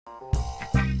Hello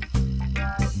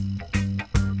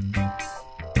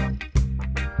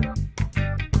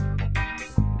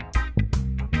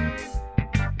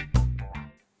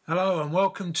and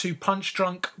welcome to Punch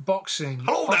Drunk Boxing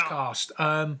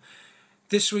podcast.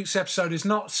 This week's episode is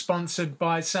not sponsored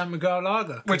by San Miguel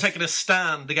Lager. We're taking a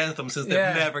stand against them since they've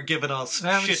never given us they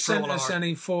haven't shit for sent all us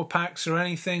any 4-packs or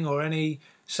anything or any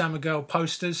San Miguel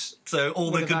posters. So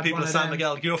all the good people of San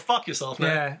Miguel, you know, fuck yourself now.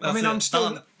 Yeah, That's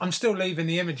I'm still leaving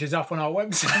the images up on our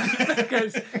website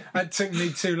because it took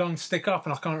me too long to stick up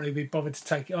and I can't really be bothered to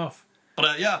take it off.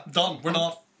 But done. We're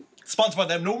not sponsored by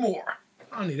them no more.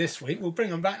 Only this week. We'll bring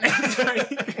them back next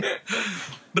week.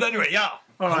 But anyway,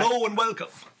 hello and welcome.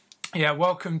 Yeah,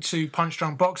 welcome to Punch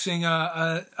Drunk Boxing,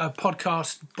 a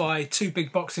podcast by two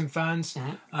big boxing fans.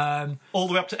 Mm-hmm. All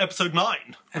the way up to episode 9.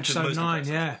 Episode 9,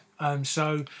 yeah.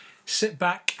 So sit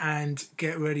back and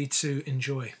get ready to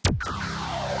enjoy.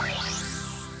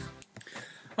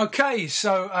 Okay,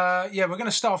 so we're going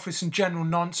to start off with some general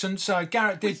nonsense.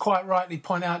 Garrett did quite rightly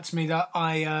point out to me that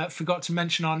I forgot to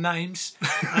mention our names.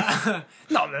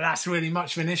 Not that that's really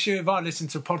much of an issue. If I listen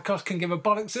to a podcast, can give a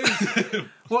bollocks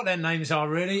what their names are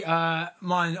really.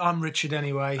 I'm Richard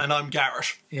anyway, and I'm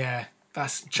Garrett. Yeah.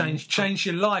 That's changed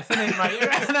your life, isn't it, mate? If you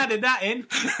hadn't added that in,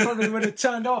 probably would have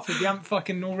turned off if you hadn't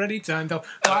fucking already turned off.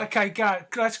 Okay, Garrett,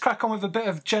 let's crack on with a bit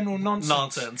of general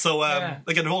nonsense. So,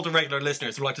 again, hold to regular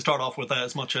listeners, we'd like to start off with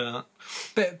as much...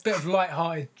 Bit of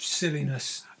light-hearted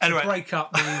silliness. Anyway, break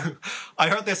up the... I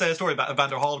heard this story about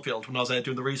Evander Holyfield when I was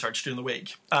doing the research during the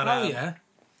week. And,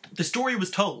 the story was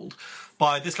told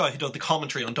by this guy who did the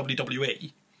commentary on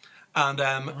WWE. And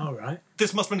all right.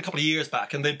 This must have been a couple of years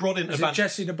back, and they brought in... Is it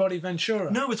Jesse the Body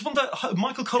Ventura? No, it's one that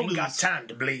Michael Cole Ain't got time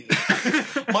to bleed.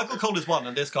 Michael Cole is one,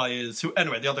 and this guy is...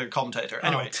 the other commentator.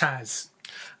 Anyway, Taz.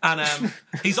 And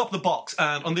he's up the box,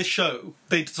 and on this show,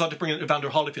 they decided to bring in Evander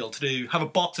Holyfield to have a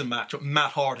boxing match with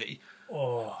Matt Hardy.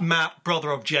 Oh. Matt,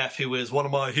 brother of Jeff, who is one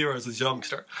of my heroes as a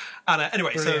youngster. And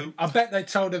anyway, brilliant. So... I bet they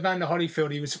told Evander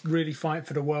Holyfield he was really fighting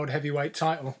for the world heavyweight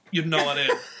title. You've no idea.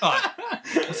 All right.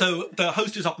 So the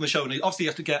host is up on the show, and he obviously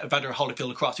has to get Evander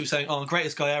Holyfield across, who's saying,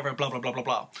 greatest guy ever, blah, blah, blah, blah,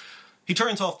 blah. He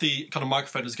turns off the kind of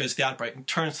microphone as he goes to the ad break and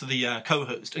turns to the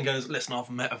co-host and goes, listen, I've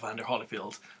met Evander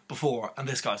Holyfield before, and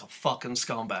this guy's a fucking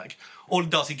scumbag. All he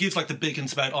does, he gives like the big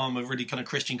hints about, I'm a really kind of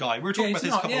Christian guy. We were talking about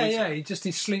this a couple of weeks ago.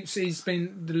 He sleeps, he's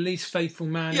been the least faithful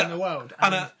man in the world.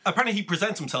 And apparently he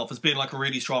presents himself as being like a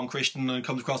really strong Christian and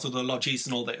comes across with a lot of Jesus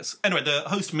and all this. Anyway, the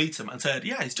host meets him and said,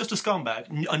 yeah, he's just a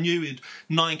scumbag. I knew he had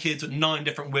 9 kids with 9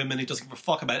 different women. He doesn't give a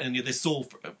fuck about any of this. It's all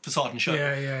facade and show.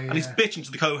 And he's bitching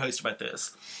to the co-host about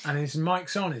this. And his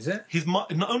mic's on, is it?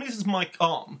 Not only is his mic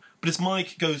on, but his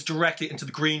mic goes directly into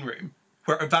the green room,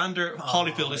 where Evander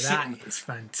Holyfield is sitting. That is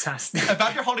fantastic.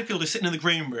 Evander Holyfield is sitting in the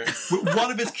green room with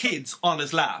one of his kids on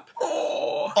his lap.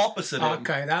 Opposite him.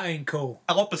 Okay, that ain't cool.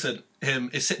 Opposite him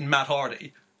is sitting Matt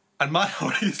Hardy. And Matt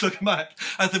Hardy is looking back.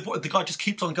 And the guy just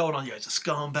keeps on going on. Yeah, he's a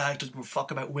scumbag, doesn't give a fuck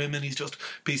about women, he's just a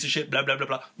piece of shit, blah, blah, blah,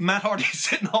 blah. Matt Hardy is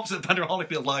sitting opposite Evander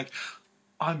Holyfield like,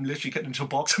 I'm literally getting into a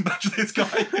boxing match with this guy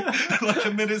in like a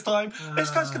minute's time.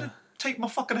 This guy's going to take my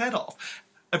fucking head off.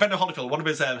 Evander Holyfield, one of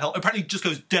his apparently just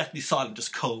goes deathly silent,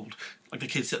 just cold. Like the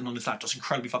kid sitting on his lap, just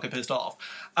incredibly fucking pissed off.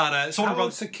 And how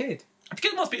old's the kid? The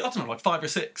kid must be, I don't know, like 5 or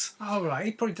 6. Oh, right.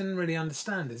 He probably didn't really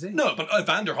understand, is he? No, but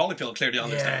Evander Holyfield clearly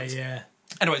understands. Yeah.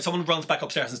 Anyway, someone runs back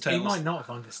upstairs and tells... He might not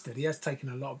have understood. He has taken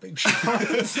a lot of big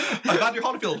shots. Evander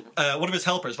Holyfield, one of his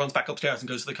helpers, runs back upstairs and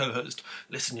goes to the co-host,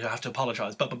 listen, you have to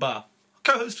apologise, blah, blah, blah.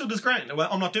 Co-host stood his ground. Well,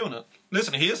 I'm not doing it.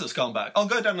 Listen, he is a scumbag. I'll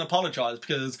go down and apologise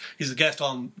because he's a guest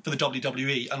on for the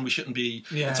WWE and we shouldn't be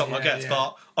something like guests.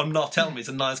 But I'm not telling him he's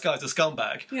a nice guy, he's a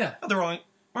scumbag. Yeah. And they're like,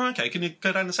 okay, can you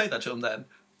go down and say that to him then? And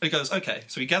he goes, okay.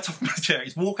 So he gets up from his chair,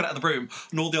 he's walking out of the room,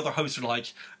 and all the other hosts are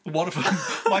like, one of them,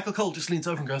 Michael Cole, just leans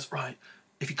over and goes, right,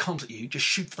 if he comes at you, just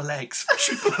shoot for the legs.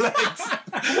 Shoot for the legs.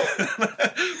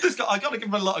 This guy, I got to give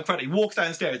him a lot of credit. He walks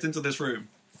downstairs into this room.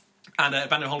 And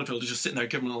Evander Holyfield is just sitting there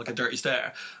giving him like a dirty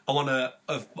stare. And one of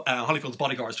Holyfield's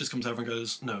bodyguards just comes over and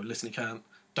goes, no, listen, you can't.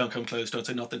 Don't come close, don't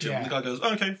say nothing to him. And the guy goes,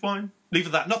 okay, fine. Leave it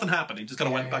at that. Nothing happened. He just kind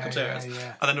of went back upstairs. And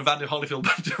then Evander Holyfield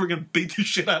went beat the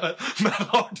shit out of Matt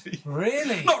Hardy.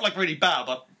 Really? Not like really bad,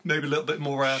 but maybe a little bit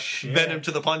more venom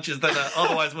to the punches than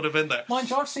otherwise would have been there. Mind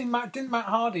you, I've seen didn't Matt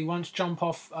Hardy once jump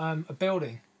off a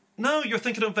building? No, you're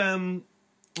thinking of,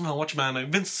 what's your man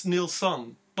name? Vince Neil's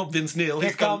son. Not Vince Neil.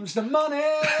 Here comes the money!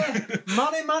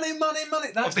 Money, money, money, money.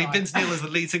 Obviously, Vince Neil is the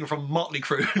lead singer from Motley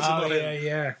Crue.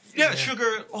 Yeah, Sugar...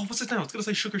 Oh, what's his name? I was going to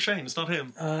say Sugar Shane. It's not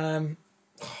him.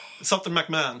 Something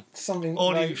McMahon. Something...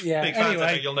 All you big fans out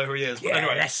there, you'll know who he is. But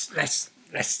anyway. Let's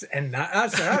end that.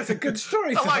 That's a good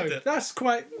story, I liked it. That's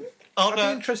quite... Oh, I'd be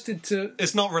interested to.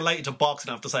 It's not related to boxing,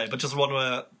 I have to say, but just one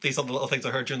of these other little things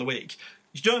I heard during the week.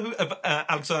 Do you know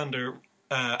who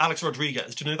Alex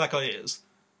Rodriguez? Do you know who that guy is?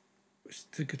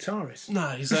 The guitarist. No,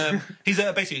 he's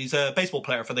basically a baseball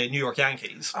player for the New York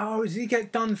Yankees. Oh, does he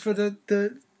get done for the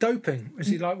doping? Was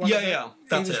he like one? Yeah,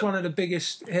 that's he was it. one of the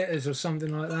biggest hitters or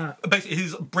something like that.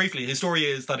 Basically, his story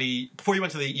is that before he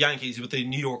went to the Yankees, he was with the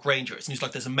New York Rangers, and he's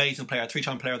like this amazing player,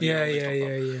 3-time player of the year.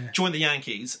 Yeah. Joined the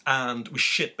Yankees and was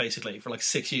shit basically for like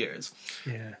 6 years.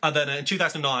 Yeah. And then in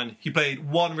 2009, he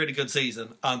played one really good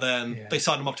season, and then they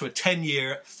signed him up to a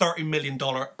 10-year, $30 million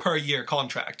per year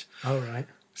contract. All right.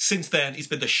 Since then, he's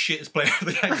been the shittest player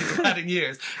the Yankees have had in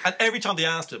years. And every time they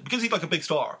asked him, because he's like a big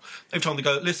star, every time they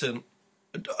go, listen,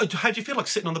 how do you feel like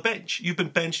sitting on the bench? You've been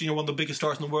benched and you're one of the biggest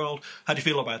stars in the world. How do you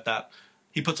feel about that?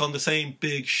 He puts on the same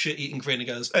big shit-eating grin and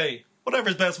goes, hey, whatever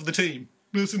is best for the team.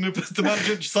 Listen, if the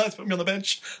manager decides to put me on the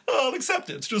bench, I'll accept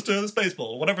it. It's just it's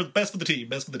baseball. Whatever's best for the team,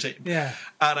 best for the team. Yeah.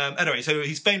 And anyway, so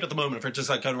he's famed at the moment for just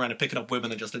like going around and picking up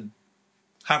women and just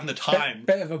having the time.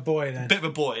 Bit of a boy then. Bit of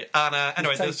a boy. And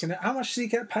anyway, how much does he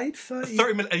get paid? 30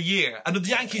 million a year. And the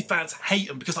Yankees fans hate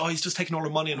him because he's just taking all the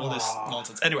money and all this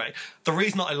nonsense. Anyway, the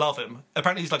reason that I love him,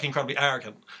 apparently he's like incredibly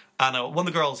arrogant. And one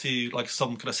of the girls who, like,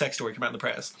 some kind of sex story came out in the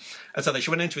press, and so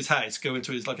she went into his house, go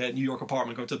into his, like, a New York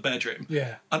apartment, go to the bedroom.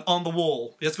 Yeah. And on the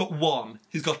wall, he's got one,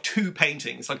 he's got two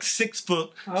paintings, like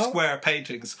 6-foot square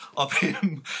paintings of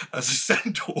him as a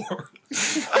centaur.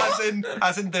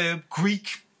 as in the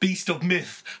Greek beast of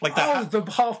myth, like that. The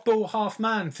half bull, half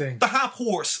man thing. The half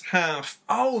horse, half.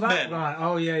 Right.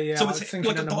 Oh yeah. So I was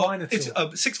thinking of the Minotaur. it's a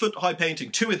 6-foot high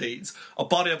painting, two of these, a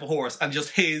body of a horse, and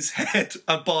just his head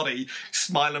and body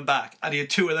smiling back. And he had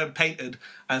two of them painted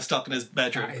and stuck in his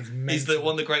bedroom. That is He's mental.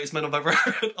 one of the greatest men I've ever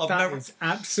heard. That is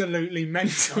absolutely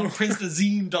mental. Prince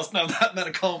Nazim doesn't have that amount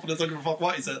of confidence. I don't give a fuck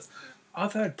what he says.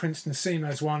 I've heard Prince Nassim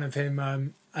has one of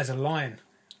him as a lion.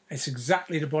 It's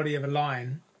exactly the body of a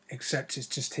lion, except it's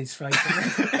just his face.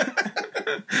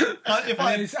 And it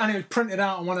was printed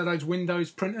out on one of those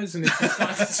Windows printers, and it's just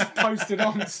like posted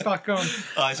on, stuck on.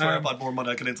 I swear if I had more money,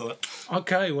 I could into it.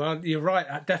 Okay, well, you're right.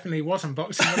 That definitely wasn't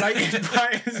boxing related,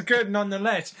 but it's good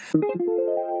nonetheless.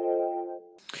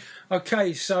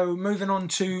 Okay, so moving on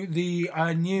to the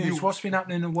news. What's been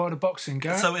happening in the world of boxing,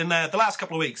 Gareth? So in the last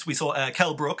couple of weeks, we saw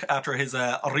Kell Brook, after his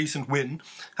recent win,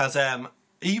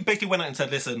 he basically went out and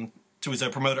said, listen, to his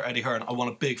promoter Eddie Hearn, I want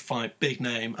a big fight, big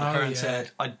name. And Hearn said,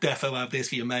 I defo have this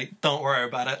for you, mate. Don't worry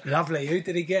about it. Lovely. Who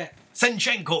did he get?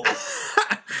 Senchenko.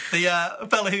 The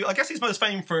fella who, I guess he's most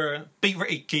famous for beat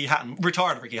Ricky Hatton,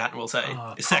 retired Ricky Hatton, we'll say.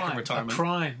 His second retirement.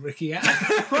 Prime Ricky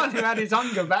Hatton. One who had his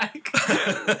hunger back.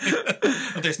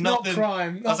 There's nothing,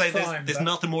 there's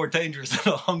nothing more dangerous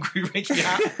than a hungry Ricky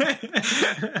Hatton.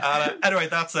 Anyway,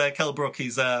 that's Kell Brook.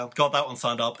 He's got that one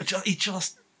signed up. He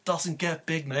just doesn't get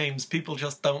big names. People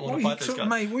just don't want to fight this guy.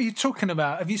 Mate, what are you talking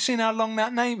about? Have you seen how long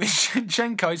that name is?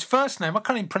 Senchenko. His first name, I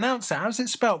can't even pronounce that. How's it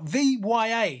spelled?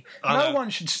 V-Y-A. No one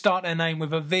should start their name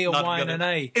with a V, a Y, and an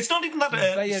A. It's not even that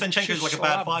Senchenko is like a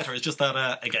bad fighter. It's just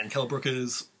that again, Kell Brook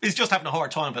is just having a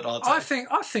hard time. But I think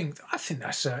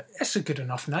that's a good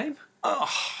enough name.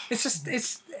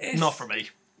 It's not for me.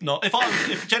 No, if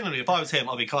I was him,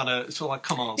 I'd be kind of sort of like,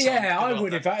 come on. Son, yeah, I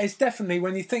would have. It's definitely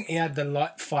when you think he had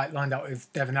the fight lined up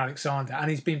with Devin Alexander, and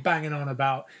he's been banging on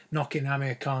about knocking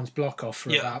Amir Khan's block off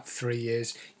for about 3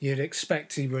 years. You'd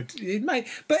expect but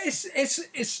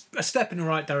it's a step in the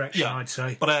right direction, I'd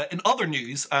say. But in other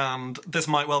news, and this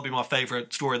might well be my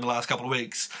favourite story in the last couple of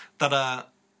weeks, that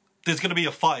there's going to be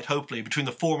a fight, hopefully, between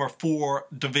the former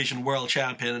 4-division world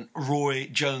champion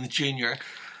Roy Jones Jr.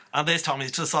 And this time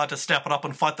he's decided to step it up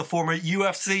and fight the former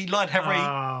UFC light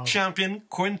heavyweight champion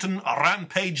Quinton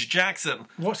Rampage Jackson.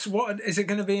 What is it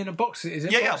going to be in a boxing? Is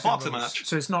it boxing match.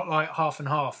 So it's not like half and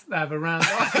half. They have a round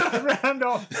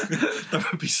off. That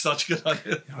would be such a good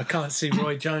idea. I can't see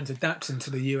Roy Jones adapting to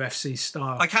the UFC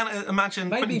style. I can't imagine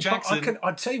Quinton Jackson.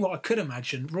 I'd tell you what I could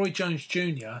imagine: Roy Jones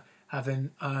Jr.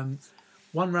 having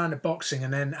one round of boxing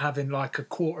and then having like a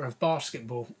quarter of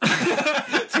basketball.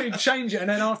 To change it, and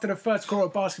then after the first quarter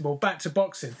of basketball, back to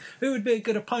boxing. Who would be a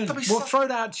good opponent? We'll throw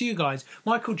that out to you guys.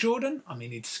 Michael Jordan. I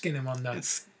mean, he'd skin him on the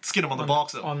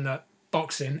boxing. On the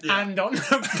boxing and on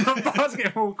the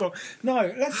basketball court.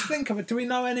 No, let's think of it. Do we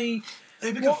know any?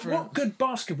 What good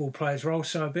basketball players were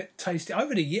also a bit tasty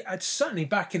over the year? It's certainly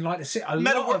back in like the city. A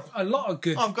lot of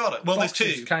good. I've got it. Well, there's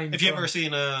two. If you've ever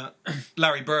seen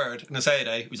Larry Bird in his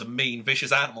heyday, he was a mean,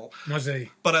 vicious animal. Was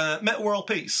he? But Meta World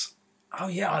Peace. Oh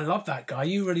yeah, I love that guy.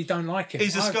 You really don't like him.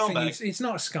 He's a scumbag. He's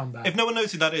not a scumbag. If no one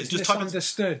knows who that is, just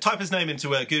type his name into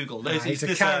Google. He's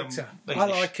a character. I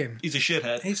like him. He's a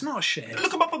shithead. He's not a shithead.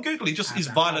 Look him up on Google. He's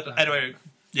violent. Anyway,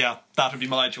 Yeah, that would be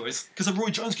my choice. Because then Roy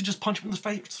Jones could just punch him in the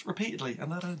face repeatedly,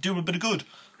 and that'd do him a bit of good.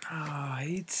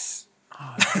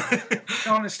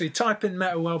 Honestly, type in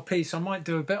Metal World Peace. I might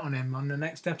do a bit on him on the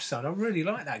next episode. I really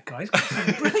like that guy. He's got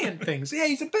some brilliant things. Yeah,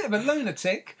 he's a bit of a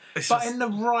lunatic, but in the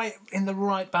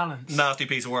right balance. Nasty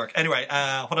piece of work. Anyway,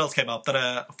 what else came up? That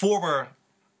a former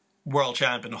world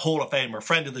champion, Hall of Famer,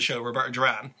 friend of the show, Roberto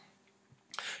Duran,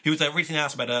 he was recently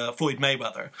asked about Floyd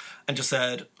Mayweather and just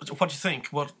said, "What do you think?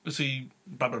 What is he?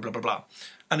 Blah blah blah blah blah."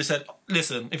 And he said,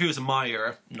 "Listen, if he was in my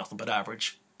era, nothing but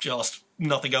average. Just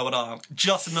nothing going on.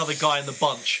 Just another guy in the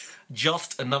bunch.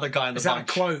 Just another guy in the bunch." Is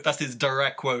that a quote? That's his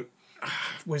direct quote.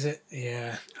 Was it?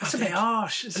 Yeah. That's a bit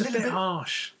harsh. It's a bit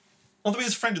harsh. Although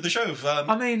he's a friend of the show.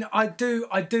 I mean, I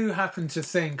do happen to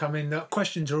think, I mean, the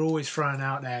questions are always thrown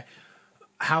out there.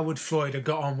 How would Floyd have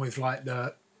got on with, like,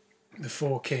 the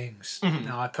Four Kings? Mm-hmm.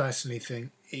 Now, I personally think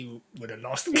he would have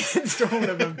lost against all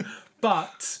of them.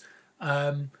 But,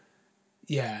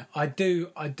 yeah, I do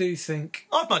think...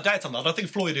 I have my doubts on that. I think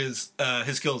Floyd is...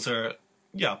 his skills are...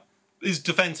 Yeah. His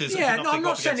defence is... Yeah, no, I'm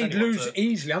not saying he'd lose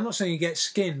easily. I'm not saying he'd get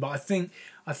skinned, but I think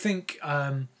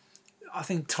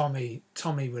Tommy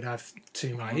would have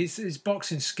too much. His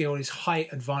boxing skill, his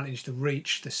height advantage, the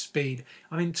reach, the speed.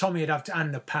 I mean, Tommy would have to,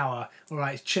 and the power. All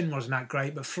right, his chin wasn't that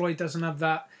great, but Floyd doesn't have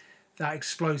that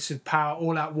explosive power,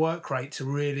 all that work rate to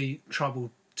really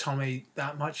trouble Tommy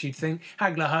that much. You'd think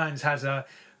Hagler Hearns has a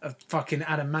fucking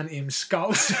adamantium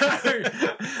skull,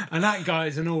 and that guy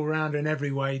is an all-rounder in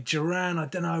every way. Duran, I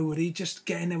don't know, would he just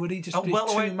get in there? Would he just be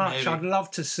too much? Maybe. I'd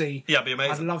love to see. Yeah, it'd be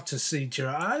amazing. I'd love to see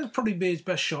Duran. It'd probably be his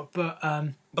best shot, but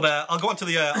I'll go on to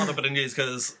the other bit of news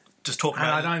because just talking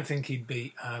about. I don't think he'd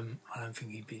beat.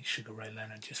 Sugar Ray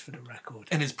Leonard, just for the record.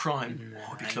 In his prime,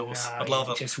 would be close. I'd love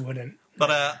it. Just wouldn't.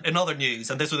 But in other news,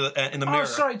 and this was in the Mirror. Oh,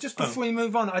 sorry. Just before we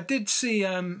move on, I did see.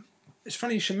 It's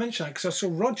funny you should mention that because I saw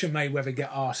Roger Mayweather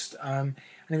get asked, and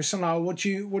it was something like, "What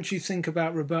do you think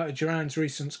about Roberto Duran's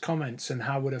recent comments, and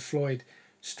how would have Floyd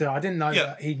stood?" I didn't know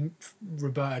that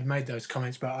Roberto had made those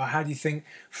comments, but how do you think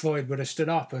Floyd would have stood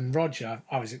up? And Roger,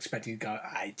 I was expecting to go,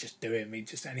 "Hey, just do it,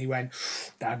 and he went,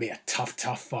 "That'd be a tough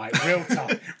fight, real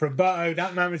tough." Roberto,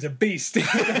 that man was a beast, he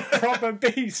was a proper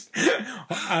beast.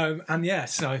 And yeah,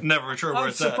 so never a true I word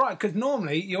was said. surprised because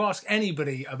normally you ask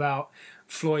anybody about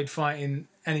Floyd fighting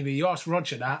anybody, you ask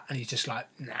Roger that, and he's just like,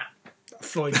 "Nah."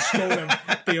 Floyd school him,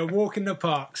 be a walk in the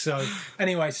park. So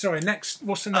anyway, sorry. Next,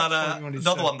 what's the next one you wanted to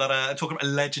another say? one that talking about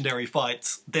legendary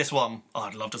fights. This one,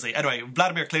 I'd love to see. Anyway,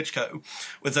 Vladimir Klitschko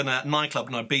was in a nightclub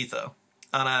in Ibiza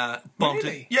and bumped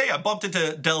Really? bumped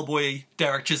into Del Boy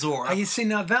Derek Chisora. You see,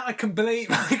 now that I can believe.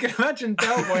 I can imagine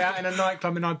Del Boy out in a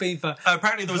nightclub in Ibiza.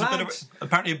 Apparently there was a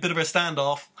bit of a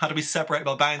standoff. Had to be separated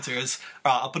by bouncers.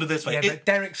 I'll put it this way: Yeah, but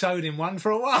Derek's owed him one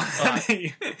for a while.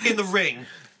 in the ring,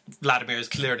 Vladimir is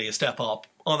clearly a step up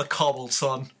on the cobbled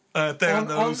sun. Out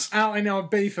in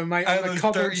Ibiza, mate, on the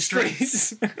cobbled dirty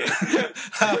streets.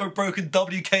 Have a broken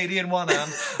WKD in one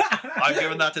hand. I'm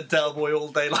giving that to Del Boy all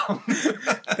day long.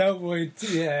 Del Boy,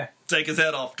 yeah. Take his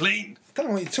head off clean. Don't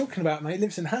know what you're talking about, mate. He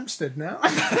lives in Hampstead now.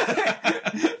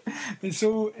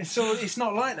 It's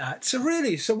not like that. So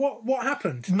really, what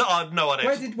happened? No, I have no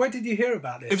idea. Where did you hear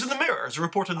about this? It was in the Mirror. It was a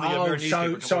report in the Mirror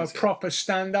newspaper. So a proper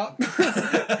stand-up,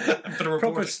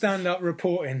 proper stand-up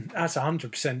reporting. That's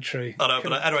 100% true. I know,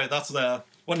 but anyway, that's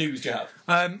what news do you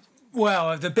have?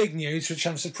 Well, the big news, which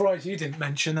I'm surprised you didn't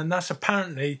mention, and that's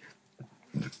apparently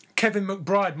Kevin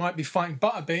McBride might be fighting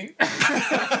Butterbean.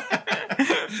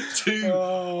 Two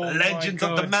legends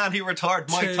of the man who retired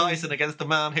Mike Tyson against the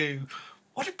man who...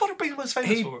 What did Butterbean was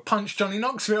famous for? He punched Johnny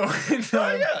Knoxville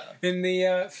in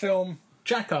the film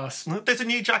Jackass. There's a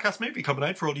new Jackass movie coming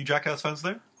out for all you Jackass fans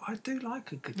there. I do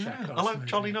like a good Jackass I like movie.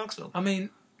 Johnny Knoxville. I mean...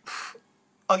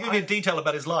 I'll give you a detail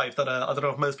about his life that I don't know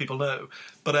if most people know,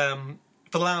 but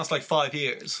for the last 5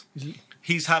 years,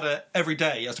 he's had every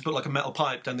day he has to put a metal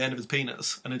pipe down the end of his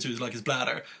penis and into his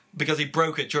bladder because he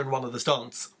broke it during one of the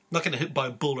stunts. Not getting hit by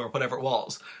a bull or whatever it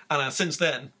was. And since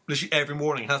then, literally every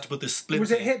morning, he has to put this splint. Was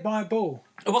it hit by a bull?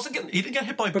 It wasn't. He didn't get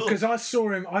hit by a bull. Because I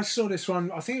saw this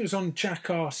one. I think it was on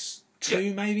Jackass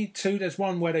 2, maybe 2. There's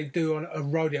one where they do a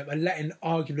rodeo. They're letting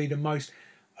arguably the most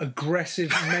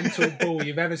aggressive mental bull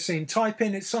you've ever seen. Type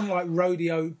in, it's something like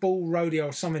bull rodeo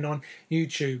or something on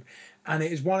YouTube. And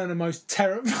it is one of the most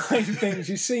terrifying things.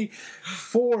 You see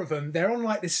 4 of them. They're on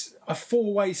a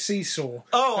 4-way seesaw.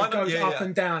 That goes up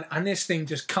and down. And this thing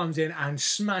just comes in and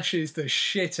smashes the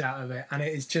shit out of it. And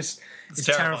it is just, it's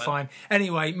terrifying.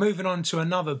 Anyway, moving on to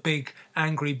another big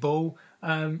angry bull.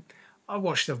 I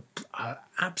watched a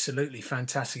absolutely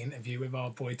fantastic interview with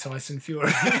our boy Tyson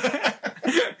Fury.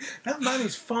 That man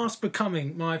is fast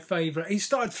becoming my favourite. He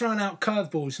started throwing out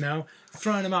curveballs now,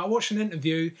 throwing them out. I watched an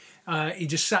interview. He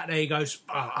just sat there. He goes,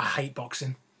 I hate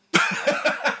boxing.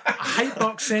 I hate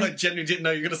boxing. I genuinely didn't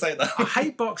know you were going to say that. I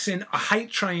hate boxing. I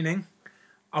hate training.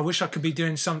 I wish I could be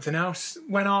doing something else.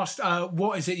 When asked,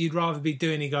 what is it you'd rather be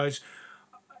doing, he goes,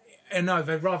 no,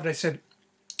 they said,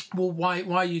 well, why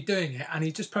are you doing it? And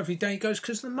he just perfectly done. He goes,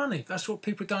 because of the money. That's what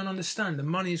people don't understand. The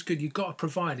money is good. You've got to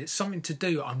provide. It's something to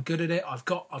do. I'm good at it. I've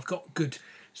got good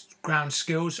ground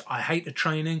skills. I hate the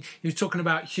training. He was talking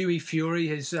about Hughie Fury.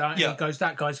 He goes,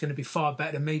 that guy's going to be far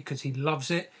better than me because he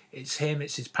loves it. It's him.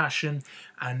 It's his passion.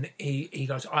 And he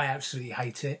goes, I absolutely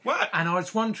hate it. What? And I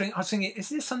was thinking, is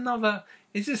this another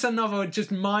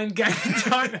just mind game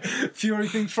type Fury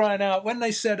thing thrown out? When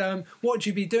they said, what would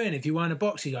you be doing if you weren't a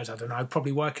boxer? He goes, I don't know,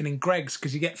 probably working in Greg's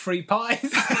because you get free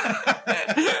pies.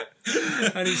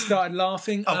 And he started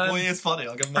laughing. Oh, boy, it's funny.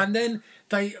 I'll give him that. And then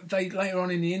they later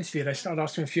on in the interview, they started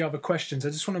asking a few other questions. I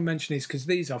just want to mention these because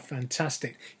these are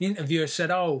fantastic. The interviewer said,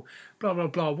 oh, blah, blah,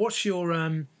 blah. What's your,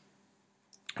 what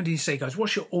did he say? He goes,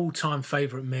 what's your all-time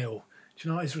favourite meal? Do you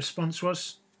know what his response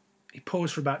was? He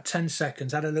paused for about 10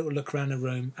 seconds, had a little look around the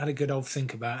room, had a good old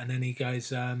think about it, and then he goes,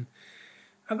 have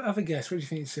a guess. What do you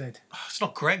think he said? Oh, it's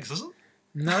not Greg's, is it?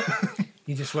 No.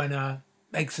 He just went,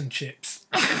 eggs and chips.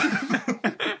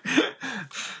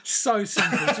 So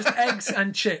simple, just eggs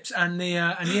and chips. And the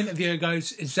interviewer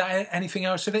goes, is that anything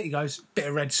else with it? He goes, bit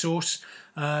of red sauce.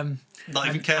 Not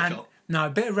even ketchup? No, a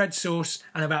bit of red sauce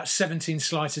and about 17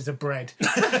 slices of bread.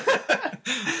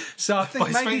 So I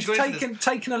think maybe he's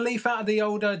taken a leaf out of the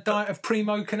old diet of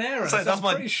Primo Carnera. So that's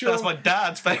my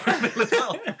dad's favourite meal as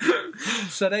well.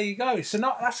 So there you go. So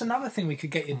that's another thing we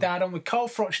could get your dad on with. Carl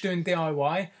Froch doing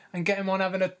DIY and get him on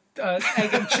having a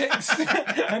egg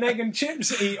and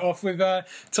chips eat off with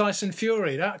Tyson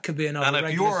Fury. That could be another. And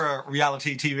if you're a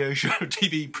reality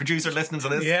TV producer listening to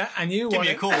this, yeah, and you give me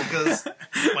a call because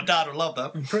my dad would love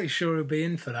that. I'm pretty sure he'll be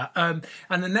in for that.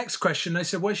 And the next question, they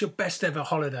said, "Where's your best ever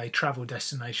holiday travel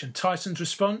destination?" Tyson's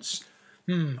response: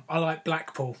 I like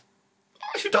Blackpool.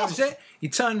 That was it. He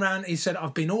turned around. He said,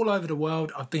 "I've been all over the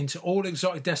world. I've been to all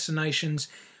exotic destinations."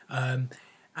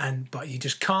 But you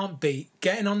just can't beat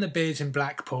getting on the beers in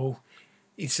Blackpool.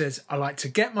 He says, I like to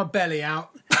get my belly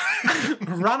out,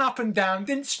 run up and down,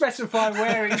 didn't specify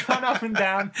where he'd run up and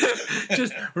down,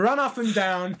 just run up and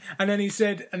down. And then he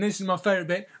said, and this is my favourite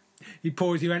bit, he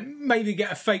paused, he went, maybe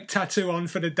get a fake tattoo on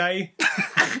for the day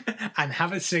and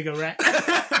have a cigarette.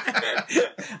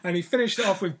 And he finished it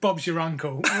off with Bob's your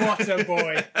uncle. What a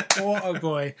boy. What a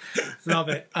boy. Love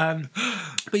it.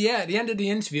 But yeah, at the end of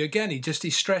the interview, again, he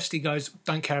stressed, he goes,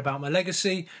 don't care about my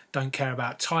legacy, don't care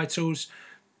about titles,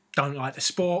 don't like the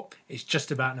sport, it's just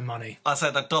about the money. I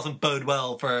said that doesn't bode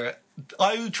well for...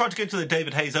 I tried to go to the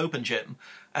David Hayes Open gym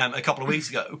a couple of weeks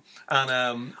ago,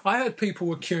 and I heard people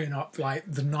were queuing up like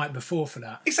the night before for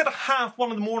that. He said at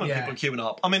 1:30 in the morning people were queuing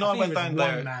up. I mean, I went down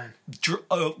there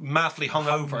massively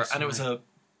hungover, and it was a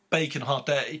baking hot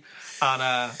day. And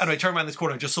anyway, turned around this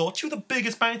corner and just saw two of the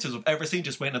biggest bouncers I've ever seen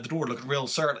just waiting at the door looking real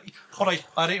surly. But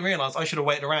I didn't realise I should have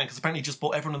waited around because apparently he just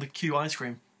bought everyone in the queue ice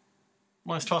cream.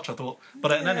 Nice touch, I thought.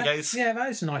 But in any case... Yeah, that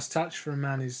is a nice touch for a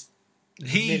man who's...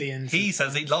 He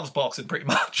says he loves boxing pretty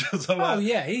much. So,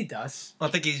 yeah, he does. I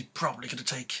think he's probably going to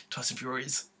take Tyson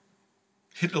Fury's.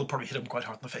 It'll probably hit him quite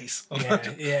hard in the face.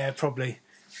 Yeah, probably.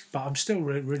 But I'm still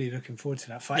really looking forward to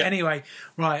that fight. Yeah. Anyway,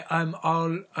 right,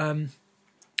 I'll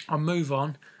move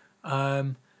on.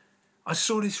 I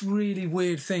saw this really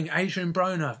weird thing. Adrian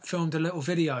Broner filmed a little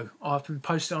video. I've been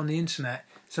posted on the internet.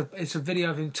 So it's a video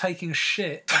of him taking a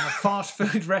shit in a fast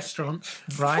food restaurant,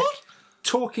 right? What?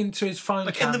 Talking to his phone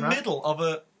camera. In the middle of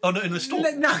a... Oh, no, in a store?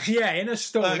 No, yeah, in a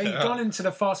store. Okay, He's gone into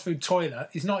the fast food toilet.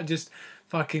 He's not just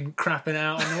fucking crapping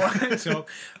out on the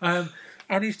laptop.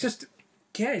 And he's just...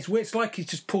 Yeah, it's weird. It's like he's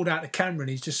just pulled out the camera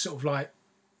and he's just sort of like...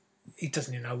 He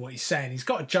doesn't even know what he's saying. He's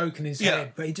got a joke in his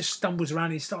head, but he just stumbles around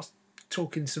and he starts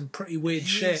talking some pretty weird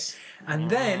shit.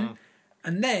 And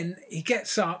then he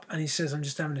gets up and he says, I'm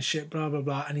just having a shit, blah, blah,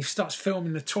 blah. And he starts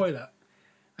filming the toilet.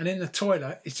 And in the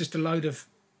toilet, it's just a load of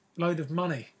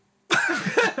money.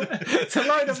 It's a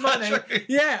load of money.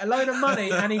 Yeah, a load of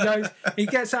money. And he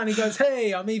gets out and he goes,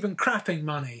 hey, I'm even crapping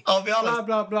money. I'll be honest. Blah,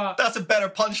 blah, blah. That's a better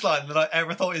punchline than I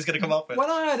ever thought he was going to come up with. When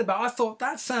I heard about it, I thought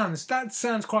that sounds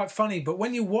quite funny. But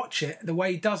when you watch it, the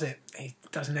way he does it, he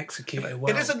doesn't execute it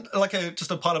well. It isn't like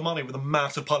just a pile of money with a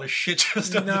massive pile of shit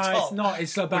just over the top. No, it's not.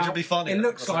 It's about... Which would be funny. It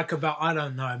looks like about, I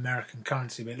don't know American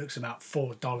currency, but it looks about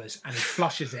 $4. And he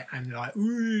flushes it and like,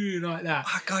 ooh, like that.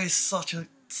 That guy is such a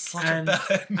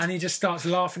and he just starts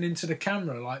laughing into the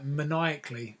camera like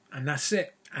maniacally, and that's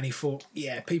it. And he thought,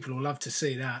 yeah, people will love to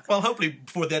see that. Well, hopefully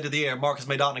before the end of the year, Marcus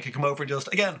Maidana can come over and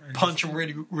just, again, punch him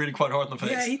really, really quite hard in the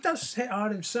face. Yeah, he does hit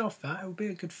hard himself, that. It will be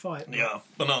a good fight. Yeah,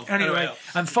 but no. Anyway, yeah.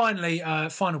 and finally,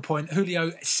 final point,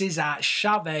 Julio Cesar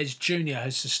Chavez Jr.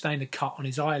 has sustained a cut on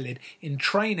his eyelid in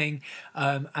training,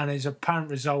 and his apparent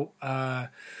result,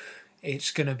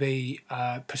 it's going to be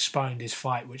postponed, his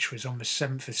fight, which was on the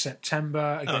 7th of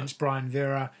September against Brian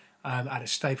Vera. At a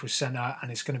Staples Centre,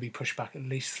 and it's going to be pushed back at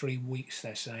least 3 weeks,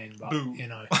 they're saying. But, you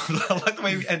know. I like the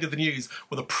way we ended the news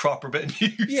with a proper bit of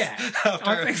news. Yeah,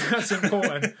 I think that's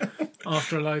important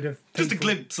after a load of people. Just a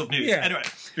glimpse of news. Yeah. Anyway,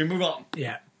 we move on.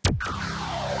 Yeah.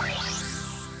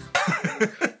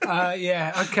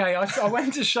 Yeah, okay. I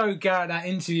went to show Garrett that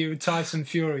interview with Tyson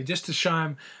Fury just to show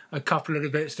him a couple of the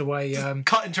bits the way...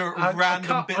 cut into a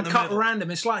random bit in the I cut middle.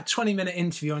 random. It's like a 20-minute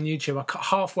interview on YouTube. I cut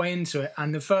halfway into it,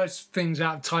 and the first things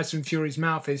out of Tyson Fury's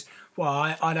mouth is, well,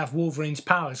 I'd have Wolverine's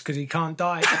powers because he can't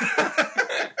die.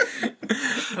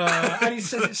 And he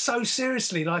says it so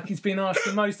seriously, like he's been asked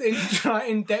the most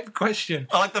in-depth question.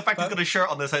 I like the fact he's got a shirt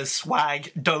on that says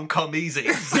 "Swag, don't come easy."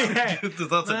 Yeah.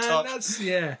 That's a touch.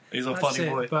 He's a funny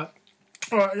boy. But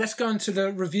all right, let's go into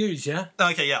the reviews. Yeah.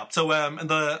 Okay, yeah. So in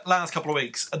the last couple of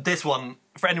weeks, this one,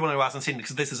 for anyone who hasn't seen it,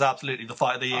 because this is absolutely the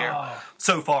fight of the year,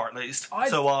 so far at least.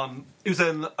 It was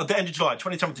in at the end of July,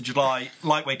 27th of July,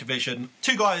 lightweight division.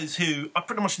 Two guys who I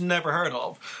pretty much never heard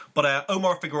of, but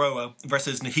Omar Figueroa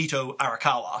versus Nahito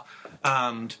Arakawa.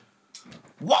 And,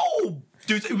 whoa!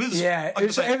 Dude, it was... Yeah,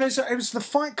 it was the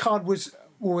fight card was...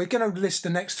 Well, we're going to list the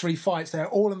next 3 fights. They're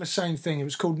all in the same thing. It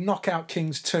was called Knockout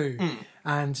Kings 2.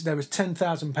 And there was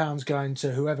 £10,000 going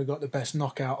to whoever got the best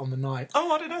knockout on the night.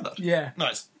 Oh, I didn't know that. Yeah.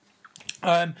 Nice.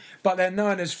 But they're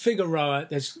known as Figueroa.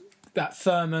 There's that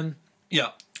Thurman Yeah.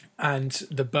 and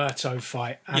the Berto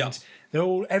fight. And they're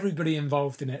all... Everybody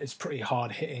involved in it is pretty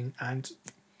hard-hitting and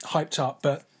hyped up.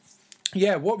 But,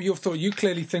 yeah, what were your thoughts? You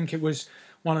clearly think it was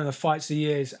one of the fights of the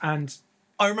years. And...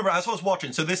 I remember as I was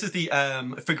watching, so this is the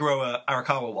Figueroa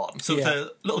Arakawa one. So it's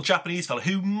a little Japanese fella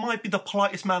who might be the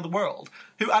politest man in the world,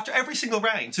 who after every single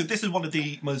round, so this is one of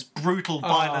the most brutal,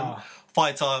 violent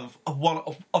fights I've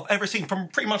ever seen, from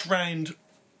pretty much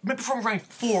maybe from round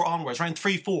 4 onwards, round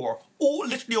 3, 4,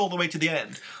 literally all the way to the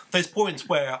end. There's points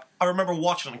where I remember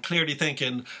watching and clearly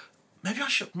thinking,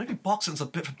 maybe boxing's a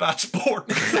bit of a bad sport.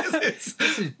 This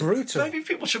is brutal. Maybe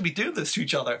people should be doing this to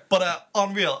each other. But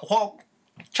unreal. What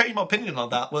changed my opinion on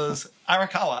that was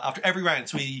Arakawa, after every round,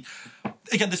 so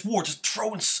this war,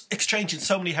 just exchanging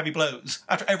so many heavy blows.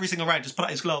 After every single round, just put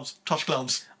out his gloves, touch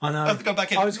gloves. I know. Have to go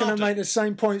back in. I was going to make the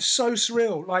same point. So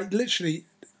surreal. Like, literally,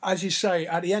 as you say,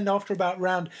 at the end, after about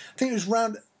round... I think it was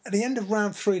at the end of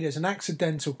round 3, there's an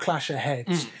accidental clash of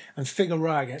heads, and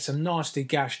Figueroa gets a nasty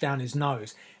gash down his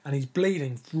nose, and he's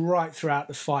bleeding right throughout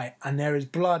the fight, and there is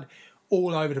blood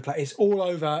all over the place. It's all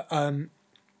over...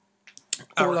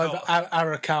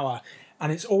 Arakawa,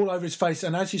 and it's all over his face.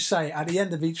 And as you say, at the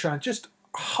end of each round, just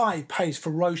high pace,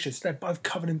 ferocious. They're both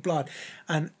covered in blood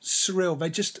and surreal.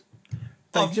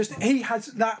 He has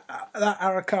that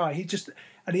Arakawa. He just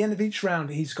at the end of each round,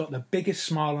 he's got the biggest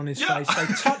smile on his face. They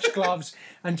touch gloves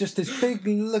and just this big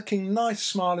looking nice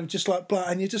smile of just like blood.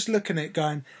 And you're just looking at it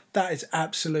going, that is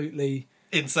absolutely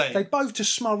insane. They both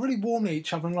just smile really warmly at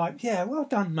each other and like, yeah, well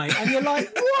done, mate. And you're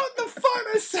like, what the fuck?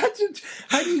 That's such a...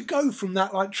 How do you go from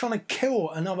that, like, trying to kill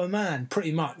another man,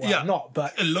 pretty much? Well, not,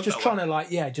 but just trying to, like,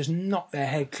 just knock their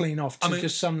head clean off to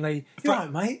just suddenly, you're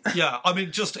right, mate. Yeah, I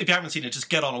mean, just, if you haven't seen it, just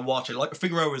get on and watch it. Like,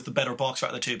 Figueroa is the better boxer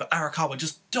out of the two, but Arakawa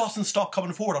just doesn't stop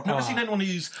coming forward. I've never seen anyone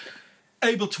who's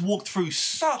able to walk through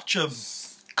such a...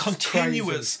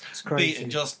 continuous beating,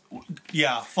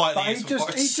 fight. But he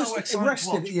just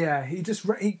rested. Yeah,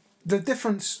 the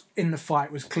difference in the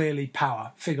fight was clearly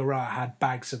power. Figueroa had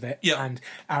bags of it, and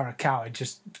Arakawa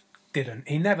just didn't.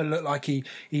 He never looked like he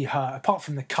hurt, apart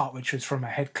from the cut, which was from a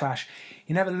head clash.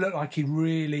 He never looked like he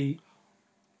really...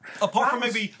 Apart from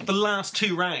maybe the last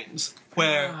 2 rounds,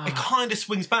 where it kind of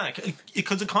swings back,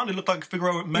 because it kind of looked like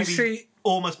Figueroa maybe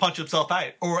almost punched himself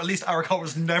out, or at least Arakawa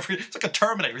was never... It's like a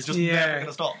Terminator, he's just never going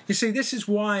to stop. You see, this is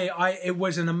why it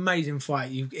was an amazing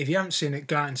fight. If you haven't seen it,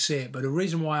 go out and see it. But the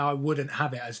reason why I wouldn't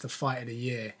have it as the fight of the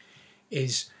year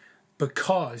is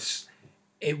because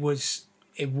it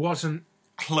wasn't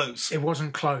close. It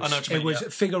wasn't close. I know what you mean,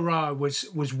 Figueroa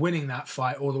was winning that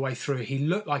fight all the way through. He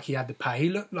looked like he had the power. He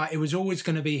looked like it was always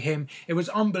going to be him. It was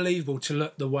unbelievable to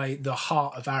look the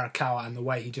heart of Arakawa and the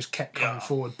way he just kept coming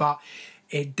forward. But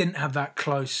it didn't have that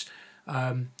close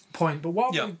point. But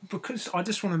because I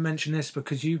just want to mention this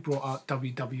because you brought up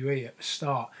WWE at the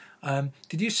start.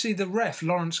 Did you see the ref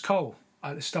Lawrence Cole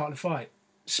at the start of the fight?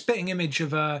 spitting image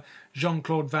of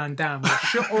Jean-Claude Van Damme,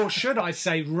 or should I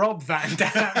say Rob Van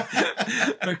Damme,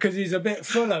 because he's a bit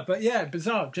fuller. But yeah,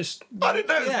 bizarre. Just I didn't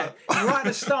know that. Right at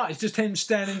the start, it's just him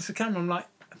staring into the camera. I'm like,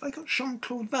 have I got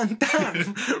Jean-Claude Van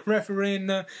Damme refereeing?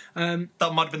 That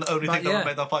might have been the only thing that would have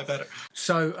made that fight better.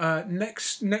 So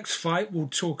next fight, we'll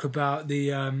talk about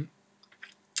the.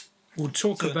 This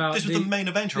was the main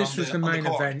event. This was the main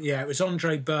event. Yeah, it was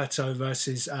Andre Berto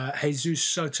versus Jesus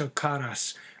Soto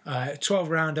Caras,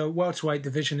 12-rounder welterweight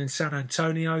division in San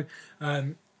Antonio.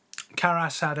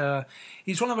 Caras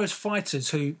he's one of those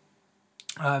fighters who,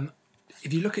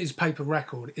 if you look at his paper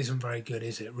record, isn't very good,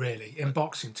 is it? Really, in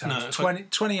boxing terms,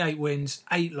 28 wins,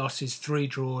 8 losses, 3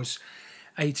 draws,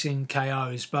 18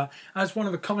 KOs. But as one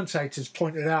of the commentators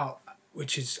pointed out,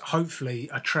 which is hopefully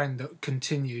a trend that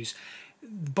continues,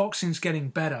 boxing's getting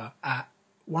better at,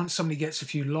 once somebody gets a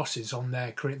few losses on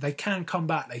their career, they can come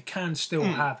back. They can still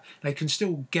they can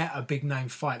still get a big name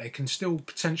fight. They can still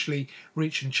potentially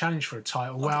reach and challenge for a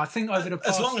title. Where I think over the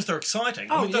past, as long as they're exciting,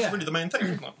 that's really the main thing,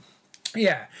 isn't it?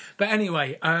 Yeah, but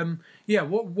anyway,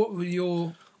 what were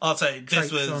your? I'd say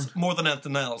this was more than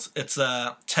anything else. It's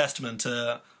a testament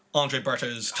to Andre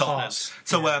Berto's toughness.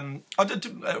 So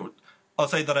I'll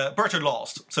say that Berto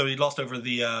lost. So he lost over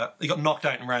he got knocked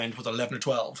out in round, was 11 or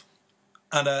 12.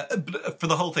 And for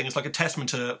the whole thing, it's like a testament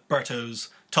to Berto's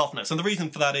toughness. And the reason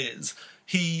for that is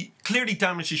he clearly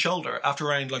damaged his shoulder after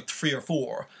round like 3 or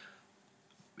 4.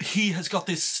 He has got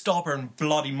this stubborn,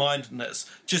 bloody-mindedness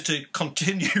just to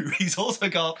continue. He's also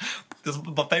got, this is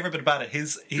my favourite bit about it,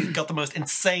 he's got the most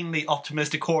insanely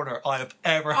optimistic corner I have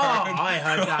ever heard. Oh, I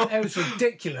heard that. It was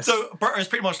ridiculous. So Berto's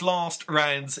pretty much lost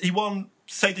rounds. He won,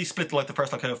 say they split like the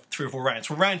first like 3 or 4 rounds.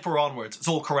 From round 4 onwards, it's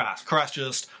all Caras. Caras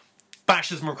just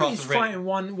bashes him across the ring. He's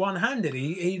fighting one-handed.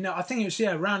 I think it was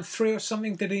round 3 or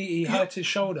something. Did he hurt his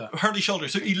shoulder? Hurt his shoulder,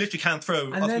 so he literally can't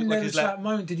throw. And then there was that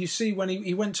moment. Did you see when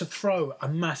he went to throw a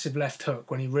massive left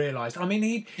hook when he realised? I mean,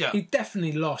 he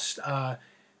definitely lost.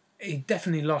 He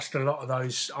definitely lost a lot of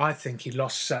those. I think he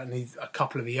lost certainly a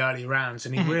couple of the early rounds,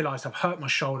 and he realised, I've hurt my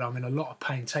shoulder. I'm in a lot of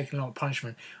pain, taking a lot of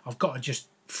punishment. I've got to just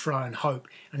throw and hope.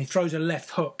 And he throws a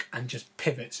left hook and just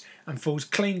pivots and falls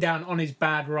clean down on his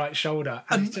bad right shoulder.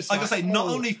 And it's just like I say, not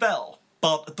only fell,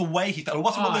 but the way he fell. It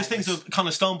wasn't one of those things that kind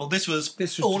of stumbled. This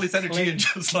was all his energy and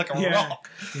just like a rock.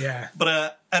 Yeah.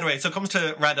 But anyway, so it comes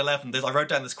to round 11. I wrote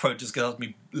down this quote just because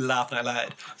me laughing out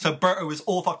loud. So Berto was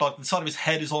all fucked up. The side of his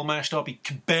head is all mashed up. He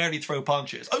can barely throw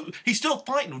punches. Oh, he's still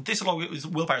fighting. This is all his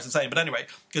willpower's insane. But anyway,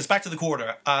 goes back to the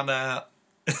corner and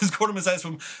his cornerman says to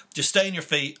him, just stay on your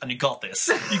feet and you got this.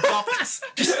 You got this.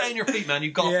 Just stay on your feet, man. You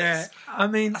got this. I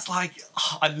mean, that's like,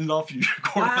 I love you,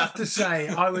 cornerman. I have to say,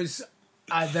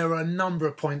 there were a number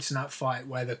of points in that fight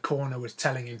where the corner was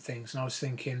telling him things, and I was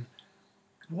thinking,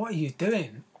 what are you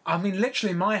doing? I mean,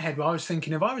 literally in my head, I was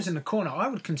thinking, if I was in the corner, I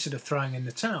would consider throwing in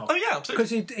the towel. Oh, yeah,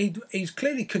 absolutely. Because he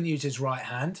clearly couldn't use his right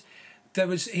hand.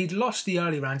 He'd lost the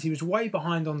early round. He was way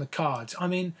behind on the cards. I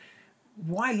mean,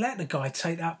 why let the guy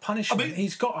take that punishment? I mean,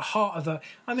 he's got a heart of a...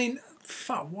 I mean,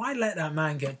 fuck, why let that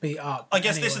man get beat up? I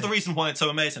guess this is the reason why it's so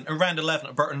amazing. In round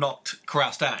 11, Berto knocked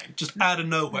Caras down, just out of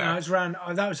nowhere.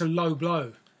 No, that was a low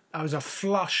blow. That was a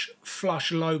flush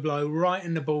low blow right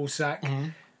in the ball sack. Mm-hmm.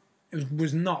 It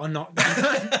was not a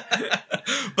knockdown.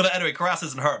 But anyway, Caras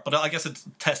isn't hurt. But I guess it's a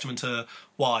testament to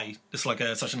why it's like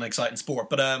such an exciting sport.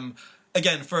 But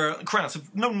again, for Caras,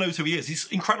 if no one knows who he is, he's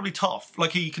incredibly tough.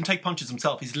 Like, he can take punches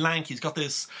himself. He's lanky. He's got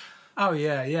this... Oh,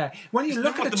 yeah. When you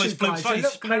look at the two guys,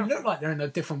 they look like they're in a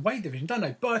different weight division, don't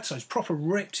they? Berto's proper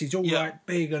ripped. He's all right,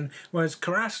 big, and whereas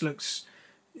Caras looks,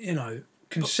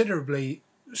 considerably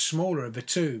smaller of the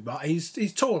two, but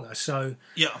he's taller, so...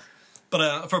 Yeah.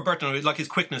 But for Berto, like, his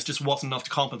quickness just wasn't enough to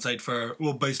compensate for,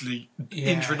 basically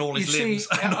injuring all his limbs.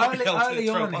 Early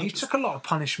on, he took a lot of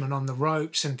punishment on the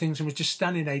ropes and things and was just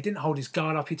standing there. He didn't hold his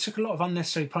guard up. He took a lot of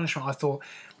unnecessary punishment, I thought.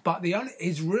 But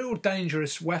his real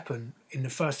dangerous weapon in the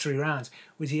first 3 rounds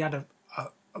was he had a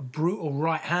brutal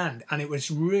right hand, and it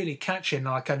was really catching,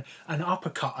 like an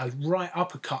uppercut, a right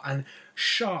uppercut, and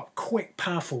sharp, quick,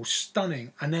 powerful,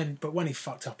 stunning. And then, but when he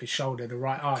fucked up his shoulder, the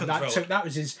right arm, that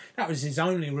was his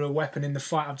only real weapon in the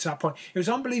fight up to that point. It was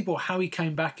unbelievable how he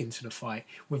came back into the fight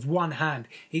with one hand.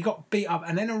 He got beat up,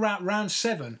 and then around round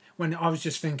 7, when I was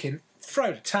just thinking,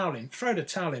 throw the towel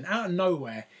in, out of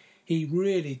nowhere. He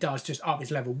really does just up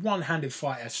his level. One-handed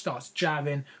fighter, starts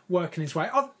jabbing, working his way.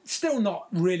 I'm still not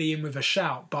really in with a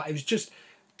shout, but it was just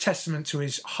testament to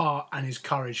his heart and his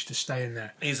courage to stay in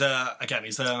there. He's a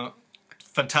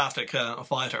fantastic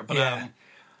fighter, but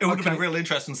it would have been real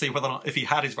interesting to see whether or not, if he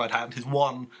had his right hand, his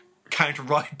one counter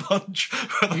right punch.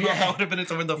 That would have been it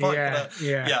to win the fight.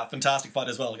 Yeah, fantastic fight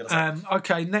as well. I'm gonna say.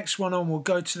 Okay, next one on. We'll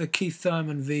go to the Keith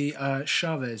Thurman v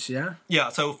Chavez. Yeah. Yeah.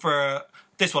 So for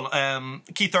this one,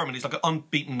 Keith Thurman, he's like an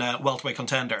unbeaten welterweight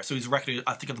contender. So his record,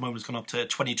 I think, at the moment, has gone up to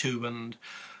 22 and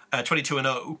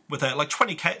 0 with like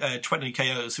 20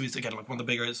 KOs. So he's again like one of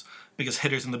the biggest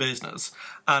hitters in the business.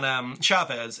 And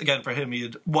Chavez, again for him, he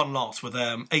had one loss with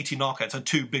 80 knockouts and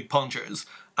 2 big punchers.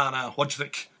 And what do you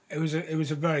think? It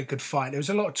was a very good fight. There was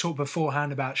a lot of talk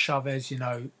beforehand about Chavez. You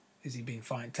know, has he been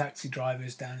fighting taxi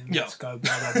drivers down in Mexico?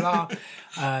 Blah blah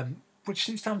blah. Which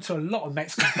seems to happen to a lot of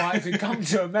Mexican fighters who come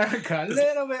to America. A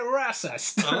little bit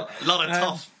racist. A lot of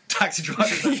tough taxi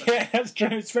drivers. Yeah, that's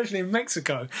true, especially in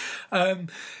Mexico. I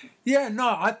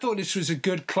thought this was a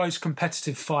good, close,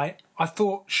 competitive fight. I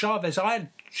had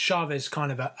Chavez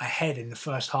kind of ahead in the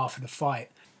first half of the fight.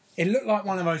 It looked like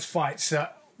one of those fights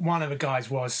that one of the guys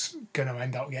was going to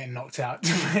end up getting knocked out.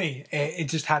 To me, it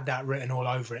just had that written all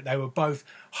over it. They were both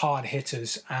hard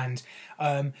hitters and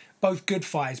both good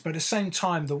fighters, but at the same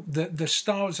time, the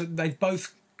styles, they've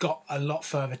both got a lot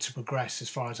further to progress as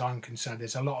far as I'm concerned.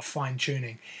 There's a lot of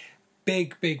fine-tuning.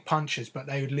 Big punches, but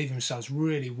they would leave themselves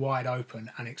really wide open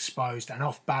and exposed and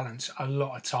off balance a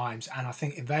lot of times. And I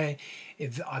think I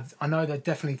know they're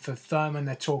definitely for Thurman,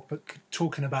 they're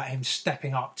talking about him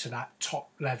stepping up to that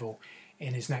top level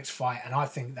in his next fight, and I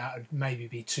think that would maybe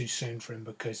be too soon for him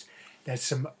because there's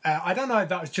some. I don't know if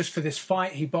that was just for this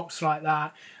fight he boxed like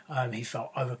that. He felt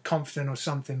overconfident or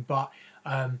something, but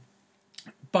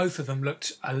both of them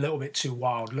looked a little bit too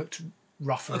wild. Looked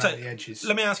rough around the edges.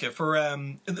 Let me ask you, for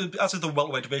as of the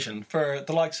welterweight division, for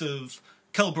the likes of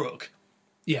Kell Brook,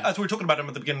 as we were talking about him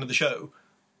at the beginning of the show,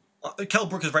 Kell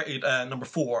Brook is rated number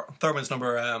 4, Thurman's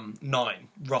number 9,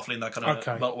 roughly in that kind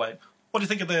of welterweight. What do you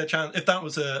think of the chance if that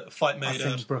was a fight made?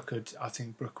 I think Brook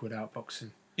would outbox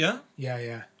him. Yeah?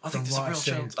 Yeah. I think there's a real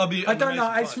chance. I don't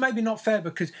know. It's maybe not fair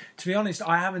because, to be honest,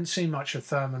 I haven't seen much of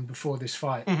Thurman before this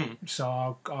fight,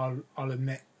 so I'll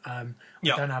admit. I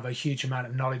don't have a huge amount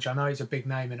of knowledge. I know he's a big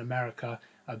name in America,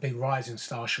 a big rising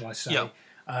star, shall I say.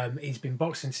 He's been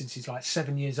boxing since he's like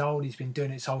 7 years old. He's been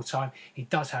doing it his whole time. He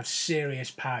does have serious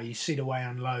power. You see the way he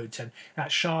unloads. And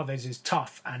that Chavez is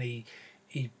tough, and he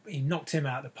knocked him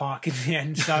out of the park in the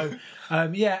end. So,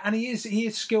 and he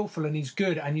is skillful and he's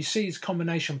good. And you see his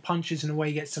combination punches and the way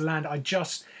he gets to land. I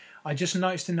just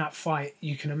noticed in that fight,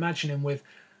 you can imagine him with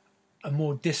a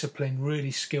more disciplined, really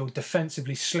skilled,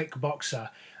 defensively slick boxer.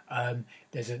 I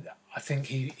think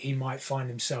he might find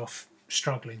himself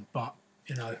struggling, but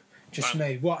just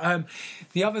me. What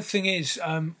the other thing is,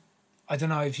 I don't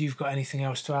know if you've got anything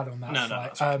else to add on that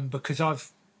fight, no. Because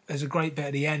there's a great bit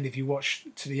at the end. If you watch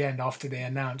to the end after they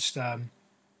announced,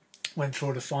 went through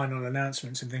all the final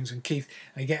announcements and things, and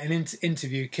they get an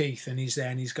interview Keith, and he's there,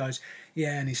 and he goes,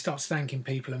 and he starts thanking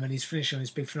people, and when he's finishing on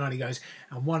his big finale, he goes,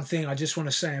 and one thing I just want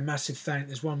to say a massive thank.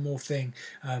 There's one more thing.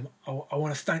 I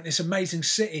want to thank this amazing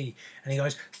city, and he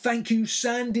goes, thank you,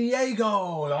 San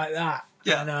Diego, like that.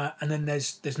 Yeah. And then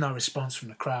there's no response from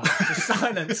the crowd, just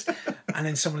silence. And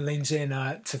then someone leans in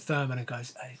to Thurman and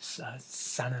goes, hey, it's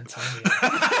San Antonio.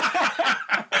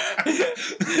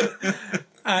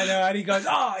 And he goes,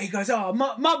 my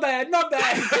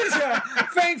bad.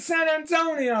 Thanks, San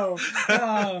Antonio.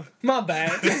 My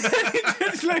bad.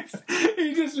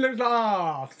 he just looks like,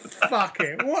 oh, fuck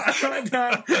it. What?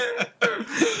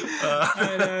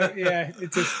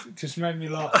 It just made me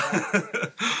laugh.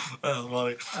 That's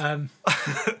funny.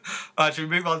 Alright, should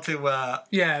we move on to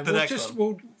the next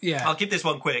one? I'll keep this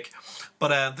one quick.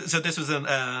 But so this was in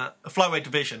a flyweight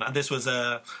division, and this was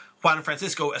Juan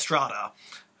Francisco Estrada,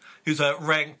 who's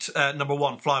ranked number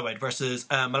 1 flyweight versus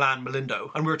Milan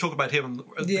Melindo. And we were talking about him on the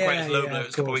Greatest Low Blows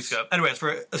a couple of weeks ago. Anyways,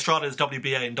 for Estrada's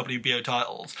WBA and WBO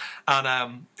titles.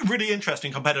 And really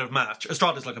interesting competitive match.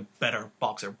 Estrada's like a better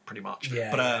boxer, pretty much.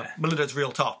 Melindo's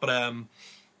real tough. But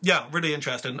really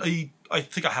interesting. I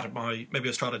think I had maybe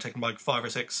Estrada taking like 5 or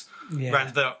 6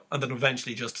 rounds there, and then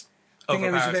eventually just I think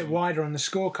it was a bit wider on the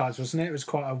scorecards, wasn't it? It was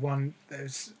quite a one. It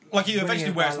was like he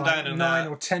eventually wears them down in 9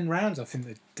 or 10 rounds. I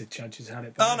think the judges had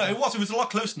it. But it was a lot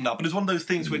closer than that. But it was one of those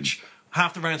things which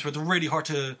half the rounds were it's really hard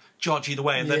to judge either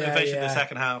way, and then eventually in the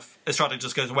second half, Estrada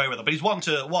just goes away with it. But he's one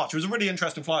to watch. It was a really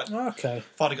interesting fight. Okay,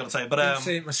 fight I got to say. But I didn't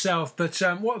see it myself. But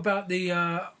what about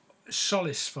the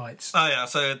Solis fights? Oh yeah,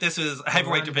 so this is a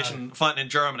heavyweight division fighting in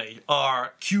Germany.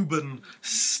 Our Cuban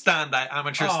standout,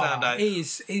 amateur standout.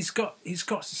 He's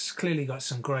clearly got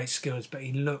some great skills, but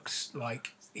he looks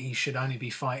like he should only be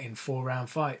fighting 4-round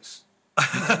fights.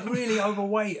 He's really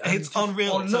overweight. It's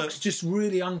unreal. Or looks just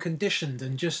really unconditioned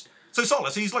and just So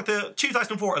Solis, he's like the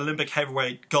 2004 Olympic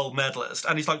heavyweight gold medalist,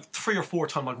 and he's like 3 or 4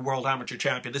 time like world amateur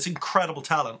champion. This incredible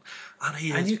talent, and he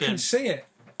has And you been can see it.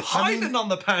 piling on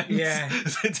the pounds Yeah.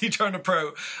 since he turned a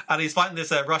pro, and he's fighting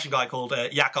this Russian guy called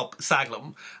Yakub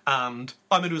Saglam, and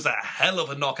I mean it was a hell of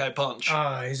a knockout punch.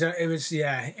 Oh, it's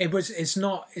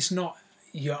not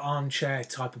your armchair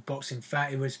type of boxing. In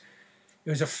fact, it was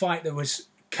a fight that was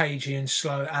cagey and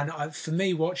slow. And for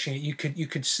me, watching it, you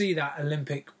could see that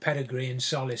Olympic pedigree in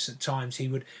Solis at times. He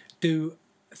would do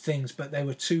things, but they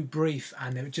were too brief,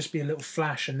 and there would just be a little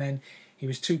flash, and then he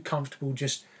was too comfortable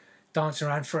just dancing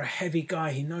around. For a heavy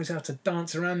guy, he knows how to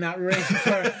dance around that ring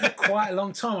for quite a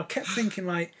long time. I kept thinking,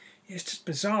 like, it's just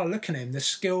bizarre looking at him, the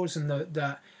skills and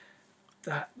that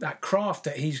craft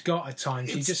that he's got at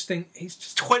times. You just think he's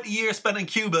just 20 years spent in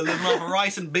Cuba living off of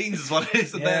rice and beans is what it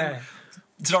is, and then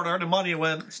started earning money and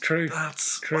went, It's true.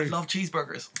 That's true. I love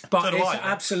cheeseburgers. But So do it's I.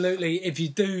 absolutely, if you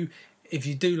do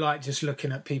like just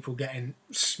looking at people getting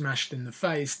smashed in the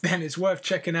face, then it's worth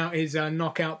checking out his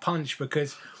knockout punch,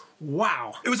 because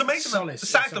wow, It was amazing that Solis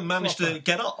is Saglam a managed proper- to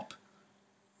get up.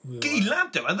 He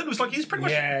landed him, and then it was like, he was pretty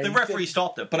much... Yeah, the he referee did.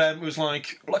 stopped it, but it was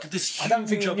like this huge I don't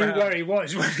think he knew upper where hand. he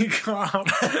was when he got up.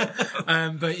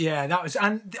 But yeah, that was.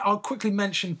 And I'll quickly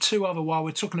mention 2 other while we're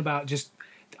talking about just.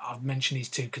 I've mentioned these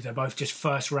 2 because they're both just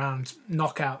first round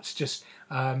knockouts. Just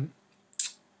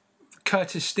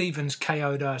Curtis Stevens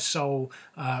KO'd Sol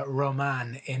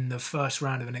Roman in the first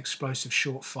round of an explosive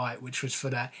short fight, which was for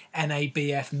the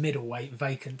NABF middleweight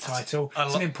vacant title.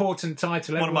 It's an important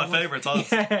title. One of my Everyone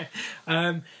favourites.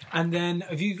 Yeah. And then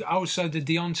have you also the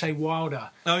Deontay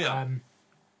Wilder? Oh, yeah.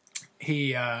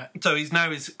 He So he's now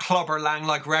his Clubber Lang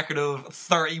like record of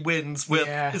 30 wins with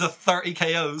is a 30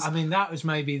 KOs. I mean, that was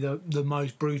maybe the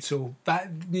most brutal.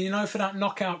 That, you know, for that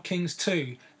Knockout Kings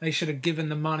 2, they should have given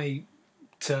the money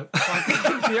to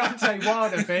Deontay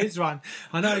Wilder for his one.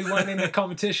 I know he won in the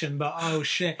competition, but oh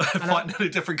shit, And Fighting in a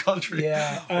different country.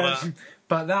 yeah. But,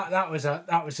 But that was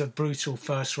a brutal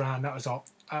first round. That was. I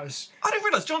didn't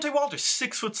realise Deontay Wilder's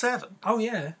 6'7". Oh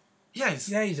yeah, Yeah,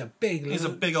 he's a big. he's a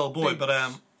big old boy, but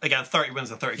again, 30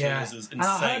 wins and 30 KOs is insane. And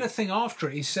I heard a thing after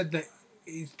it. He said that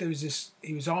there was this.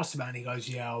 He was asked about it, and he goes,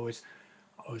 "Yeah, I was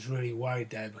really worried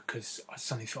there because I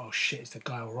suddenly thought, oh shit, is the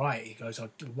guy all right?" He goes,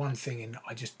 "The one thing, and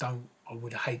I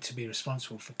would hate to be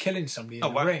responsible for killing somebody in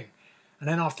the ring." And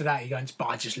then after that, he goes, "But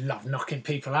I just love knocking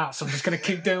people out, so I'm just going to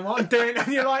keep doing what I'm doing."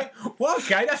 And you're like, "Well,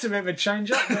 okay, that's a bit of a change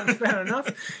up. But fair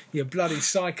enough. You bloody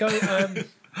psycho."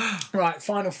 Right,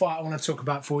 final fight I want to talk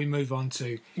about before we move on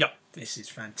to. Yep. This is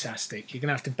fantastic. You're going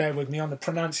to have to bear with me on the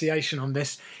pronunciation on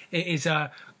this. It is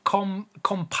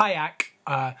Kompayak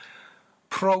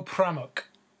Propramuk.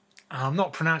 I'm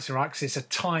not pronouncing it right because it's a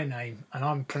Thai name, and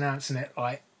I'm pronouncing it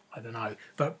like, I don't know.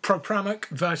 But Propramuk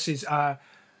versus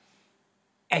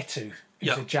Etu.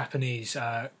 He's a Japanese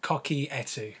Koki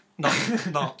Etu.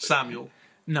 Not Samuel.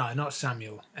 No, not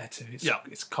Samuel Etu.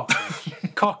 It's Koki.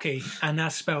 Koki, and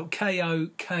that's spelled Koki. I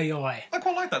quite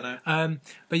like that now.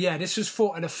 But yeah, this was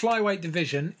fought at a flyweight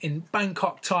division in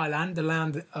Bangkok, Thailand, the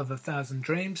land of 1,000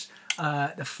 dreams.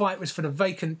 The fight was for the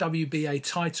vacant WBA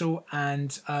title,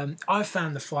 and I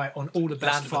found the fight on all the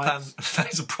best fights.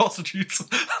 Land of prostitutes.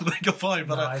 I think you'll find,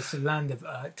 but No, it's a land of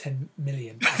 10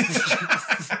 million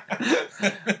prostitutes.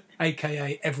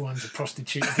 AKA everyone's a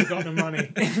prostitute if you've got the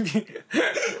money.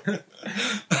 that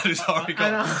is hard.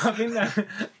 And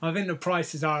I think the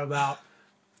prices are about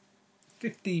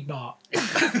 50 baht,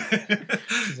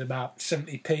 which is about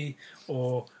 70p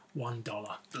or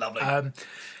 $1. Lovely.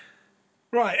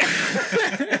 Right.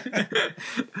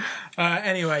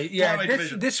 Anyway, yeah,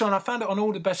 this one I found it on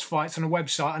all the best fights on a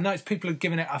website. I noticed people had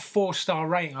given it a 4-star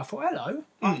rating. I thought, hello,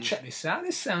 I'll check this out.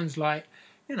 This sounds like,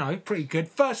 pretty good.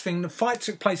 First thing, the fight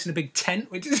took place in a big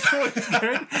tent, which is always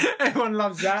good. Everyone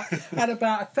loves that. Had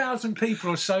about 1,000 people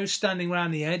or so standing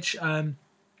around the edge, and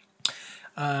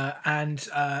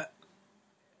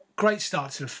great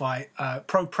start to the fight.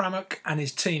 Propramuk and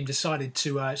his team decided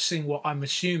to sing what I'm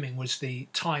assuming was the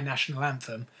Thai national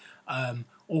anthem,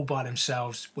 all by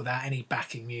themselves without any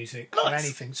backing music or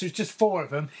anything. So it's just 4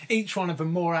 of them, each one of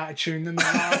them more out of tune than the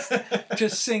last,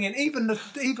 just singing.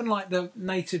 Even like the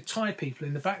native Thai people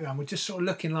in the background were just sort of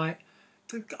looking like.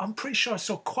 I'm pretty sure I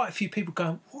saw quite a few people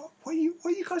going, What are you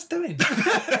guys doing?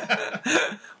 What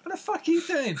the fuck are you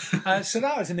doing? So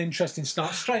that was an interesting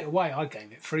start. Straight away, I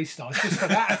gave it 3 stars just for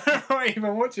that. Not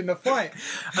even watching the fight.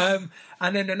 And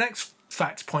then the next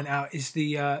fact to point out is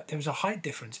there was a height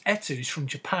difference. Etu's from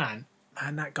Japan,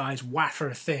 and that guy's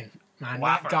waffer thin. Man,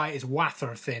 that guy is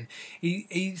waffer thin.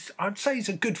 I'd say he's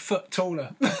a good foot taller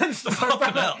at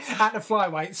the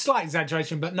flyweight. Slight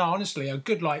exaggeration, but no, honestly, a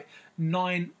good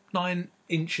 9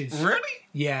 inches. Really?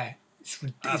 Yeah.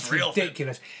 That's real thin.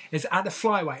 ridiculous. It's at the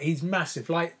flyweight. He's massive.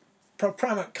 Like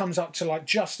Pramuk comes up to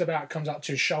just about comes up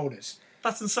to his shoulders.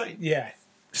 That's insane. Yeah.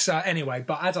 So anyway,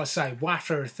 but as I say,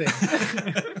 Waffer thing.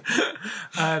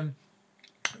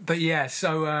 But yeah,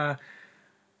 so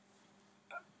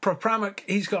Pramuk,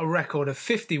 he's got a record of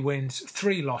 50 wins,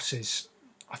 3 losses.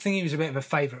 I think he was a bit of a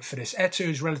favourite for this. Etu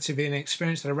is relatively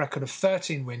inexperienced, had a record of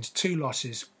 13 wins, 2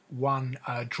 losses, 1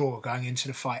 draw going into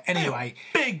the fight. Anyway,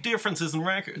 big differences in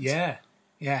records. Yeah,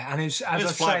 and it was, as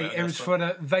I say, it was for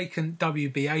the vacant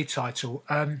WBA title.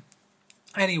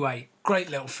 Anyway, great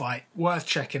little fight, worth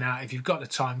checking out if you've got the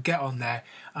time. Get on there.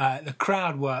 The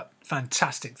crowd were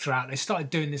fantastic throughout. They started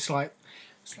doing this I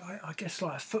guess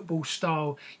like a football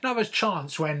style. You know, there's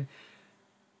chants when.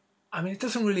 I mean, it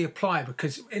doesn't really apply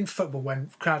because in football, when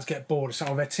crowds get bored,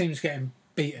 so their team's getting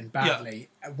beaten badly.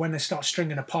 When they start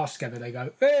stringing a pass together, they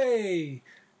go, "Hey,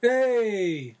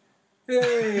 hey,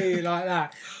 hey," like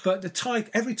that. But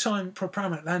every time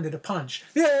Pramuk landed a punch,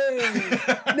 "Yay,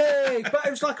 yay!" But it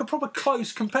was like a proper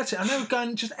close competitor, and they were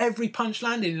going just every punch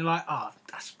landing. And you're like,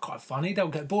 that's quite funny. They'll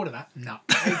get bored of that. No,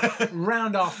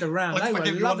 round after round, they were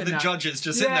loving one of the that. judges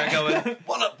just sitting there going,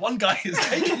 one guy is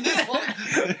taking this one.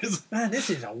 Man, this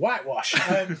is a whitewash.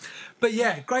 But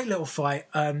yeah, great little fight.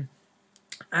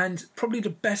 And probably the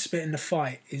best bit in the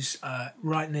fight is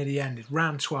right near the end. It's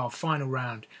round 12, final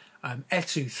round.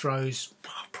 Etu throws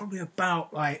probably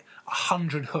about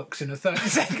 100 hooks in a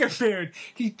 30-second period.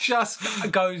 He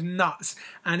just goes nuts,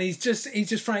 and he's just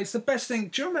throwing. It's the best thing.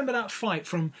 Do you remember that fight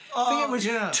from? I think it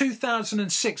was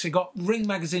 2006. It got Ring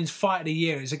Magazine's Fight of the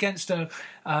Year. It was against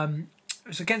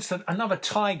another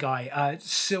Thai guy,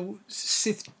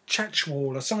 Sith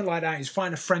Chachwal or something like that. He's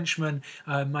fighting a Frenchman,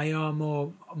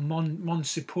 Mayamo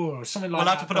Monsipur or something like that.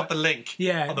 We'll have to put up the link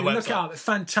on the website. Look it up. It's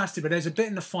fantastic. But there's a bit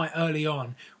in the fight early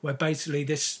on where basically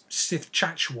this Sith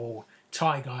Chachwal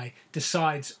Thai guy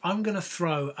decides, I'm going to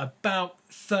throw about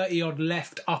 30-odd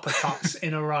left uppercuts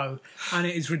in a row, and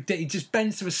it is ridiculous. He just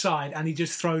bends to the side and he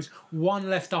just throws one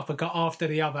left uppercut after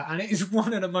the other, and it is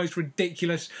one of the most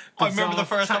ridiculous, I remember the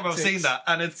first tactics. time I've seen that,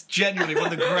 and it's genuinely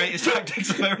one of the greatest tactics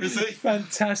I've ever seen.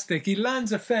 Fantastic. He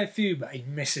lands a fair few, but he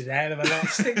misses a hell of a lot.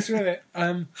 Sticks with it.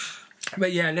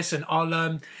 But yeah, listen,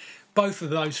 I'll... both of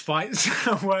those fights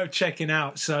are worth checking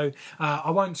out, so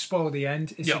I won't spoil the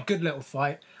end. It's a good little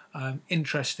fight.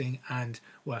 Interesting and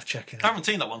worth checking out. I haven't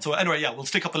seen that one, so anyway, we'll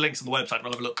stick up the links on the website and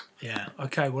we'll have a look. Yeah,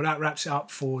 okay, well that wraps it up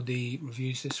for the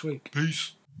reviews this week.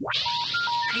 Peace.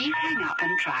 Please hang up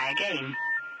and try again.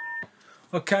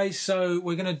 Okay, so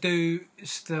we're going to do,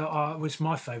 it's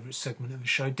my favourite segment of the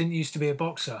show, Didn't Used to Be a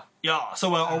Boxer. Yeah,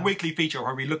 so our weekly feature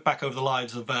where we look back over the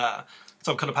lives of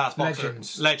some kind of past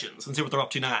boxers, legends, and see what they're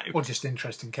up to now. Or just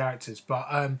interesting characters, but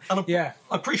I'm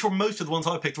pretty sure most of the ones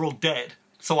I picked are all dead.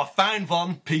 So I found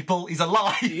one, people. He's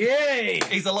alive. Yay!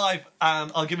 He's alive,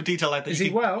 and I'll give a detail like this. Is he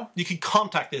well? You can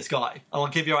contact this guy, and I'll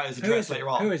give you out his address later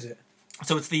on. Who is it?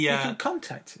 So it's the... You can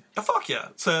contact him. Oh, fuck yeah.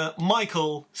 It's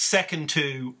Michael, second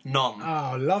to none.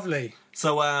 Oh, lovely.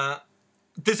 So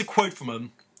there's a quote from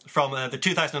him from the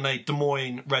 2008 Des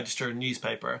Moines Register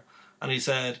newspaper, and he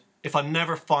said, "If I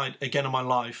never fight again in my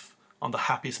life, I'm the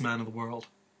happiest man in the world."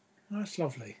 That's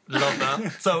lovely. Love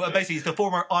that. So basically, he's the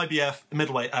former IBF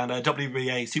middleweight and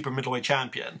WBA super middleweight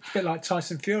champion. It's a bit like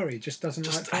Tyson Fury, just doesn't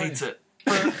like fighting. Hates it.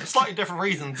 For slightly different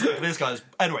reasons for this guy's.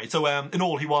 Anyway, so in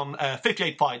all, he won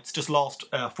 58 fights, just lost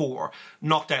 4,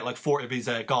 knocked out 40 of his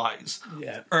guys.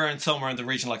 Yeah. Earned somewhere in the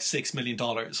region $6 million.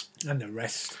 And the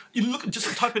rest. You look,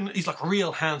 just type in, he's a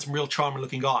real handsome, real charming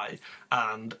looking guy,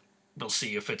 and we'll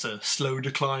see if it's a slow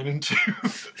decline into.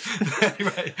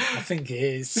 Anyway. I think it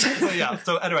is.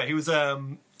 So anyway, he was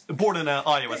born in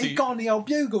Iowa. He got on the old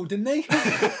bugle, didn't he?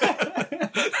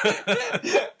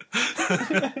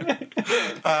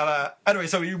 Anyway,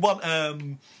 so he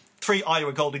won 3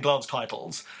 Iowa Golden Gloves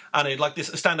titles, and he had this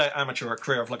standout amateur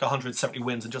career of 170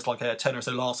 wins and just 10 or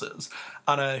so losses.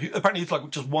 And apparently he's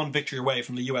just one victory away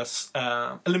from the US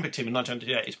Olympic team in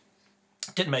 1998.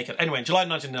 Didn't make it. Anyway, in July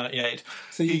 1998...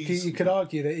 So you could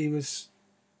argue that he was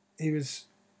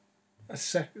a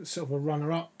sort of a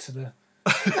runner-up to the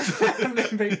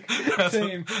Olympic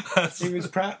team. He was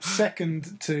perhaps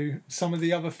second to some of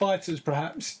the other fighters,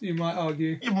 perhaps, you might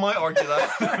argue. You might argue that.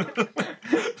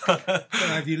 I don't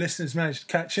know if you listeners managed to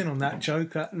catch in on that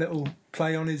joke, that little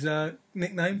play on his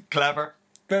nickname. Clever.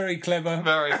 Very clever.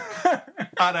 Very.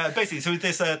 And basically, so he's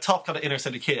this tough kind of inner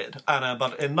city kid. And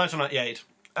but in 1998...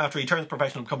 after he turns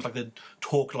professional, becomes the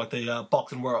talk of the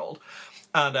boxing world,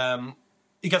 and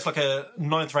he gets a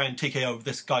 9th round TKO of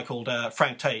this guy called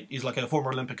Frank Tate. He's a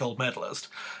former Olympic gold medalist,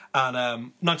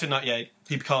 and 1998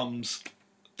 he becomes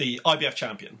the IBF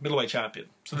champion, middleweight champion.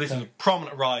 So this is a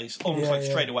prominent rise, almost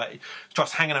straight away.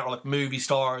 Starts hanging out with like movie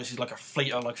stars. He's like a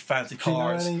fleet of like fancy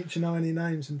cars. Do you know any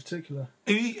names in particular?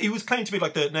 He was claimed to be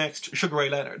like the next Sugar Ray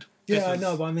Leonard. I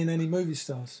know, but I mean any movie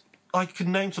stars. I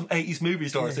can name some 80s movie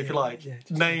stars if you like. Yeah,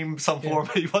 name some for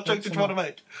me. What joke did you want to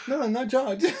make? No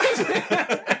judge.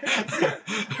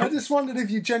 I just wondered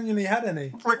if you genuinely had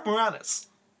any. Rick Moranis.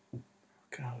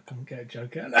 God, I can't get a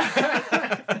joke out.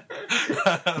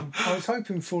 I was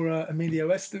hoping for Emilio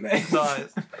Estevez.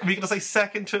 Nice. Are we going to say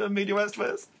second to Emilio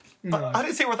Estevez? No. I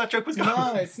didn't see where that joke was going.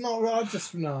 No, it's not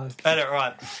right. No. Anyway,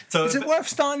 right. So, is it worth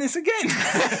starting this again?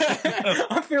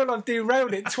 I feel I've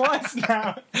derailed it twice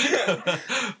now.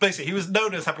 Basically, he was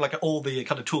known as having like all the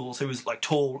kind of tools. He was like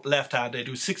tall, left-handed.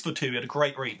 He was 6'2". He had a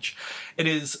great reach. In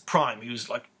his prime, he was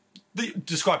like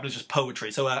described as just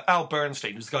poetry. So Al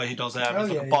Bernstein, who's the guy who does he's like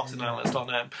a boxing analyst on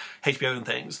HBO and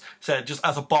things, said just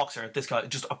as a boxer, this guy,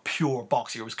 just a pure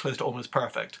boxer, was close to almost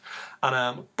perfect.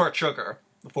 And Burt Sugar,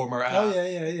 the former... I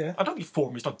don't think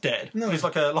former, he's not dead. No. He's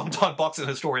like a long-time boxing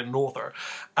historian and author.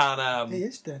 And he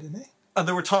is dead, isn't he? And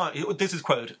there were times, this is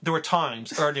quote, there were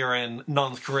times earlier in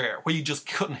Nun's career where you just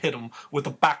couldn't hit him with the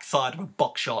backside of a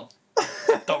buckshot.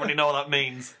 Don't really know what that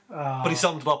means. But he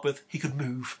summed it up with, he could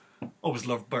move. Always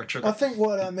loved Burt Sugar. I think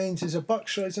what that means is a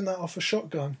buckshot, isn't that off a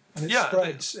shotgun? And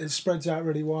it spreads out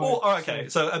really wide. Oh, okay.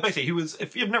 So basically, he was,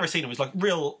 if you've never seen him, he was like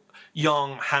real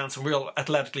young, handsome, real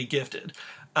athletically gifted.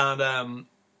 And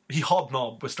he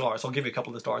hobnobbed with stars. I'll give you a couple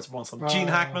of the stars if you want some. Gene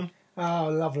Hackman. Oh,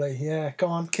 lovely. Yeah, go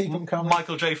on, keep them coming.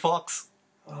 Michael J. Fox.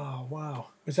 Oh, wow.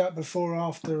 Was that before or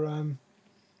after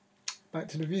Back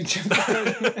to the Future?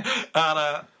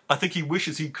 And I think he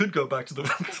wishes he could go back to the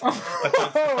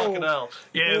fucking hell.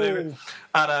 Yeah,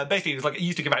 and basically, it was like he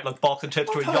used to give out like boxing tips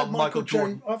to a young Michael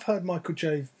Jordan. I've heard Michael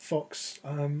J. Fox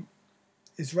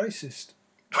is racist.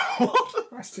 What?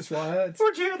 That's just what I heard.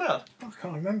 Where'd you hear that? I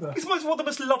can't remember. He's one of the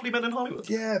most lovely men in Hollywood.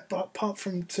 Yeah, but apart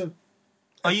from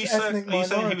are you saying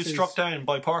he was struck down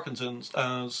by Parkinson's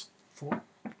as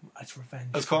revenge?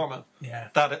 As karma? Yeah.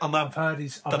 I've heard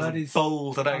he's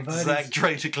bold and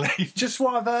exaggeratingly. Just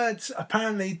what I've heard,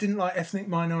 apparently he didn't like ethnic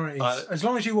minorities. As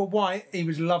long as you were white, he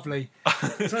was lovely.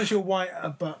 As long as you're white,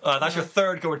 but... that's your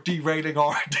third go at derailing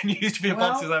art. Didn't you used to be a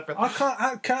boxing effort? I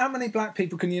can't... How many black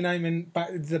people can you name in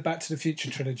the Back to the Future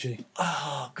trilogy?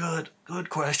 Oh, good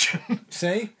question.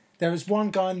 See? There was one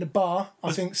guy in the bar,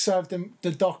 I think, served him the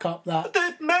doc up that...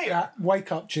 The mayor? That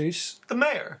wake-up juice. The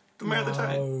mayor? The mayor of the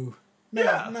town?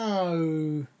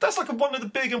 No. That's like one of the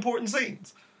big important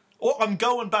scenes. Oh, I'm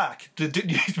going back. Didn't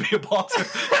used to be a boxer.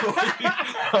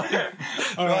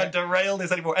 I derail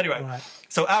this anymore. Anyway,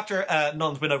 so after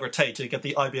Nunn's win over Tate to get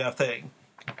the IBF thing,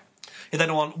 he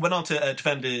then went on to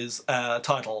defend his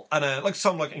title. And like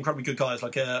some like incredibly good guys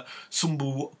like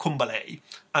Sumbu Kumbale.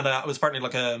 And it was apparently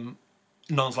like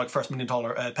Nunn's like first $1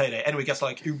 million payday. Anyway, guess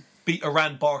like who beat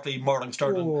Iran Barkley, Marlon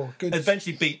Sterling.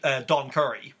 Eventually beat Don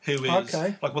Curry, who is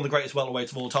like one of the greatest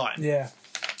welterweights of all time. Yeah.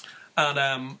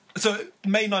 And so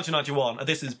May 1991, and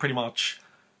this is pretty much,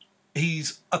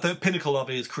 he's at the pinnacle of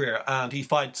his career, and he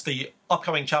fights the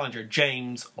upcoming challenger,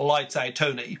 James Lights Out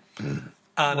Tony.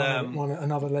 And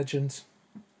another legend.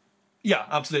 Yeah,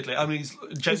 absolutely. I mean,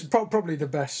 he's probably the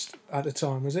best at the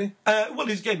time, was he? Well,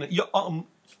 he's again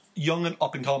young and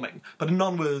up and coming, but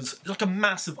Nunn was like a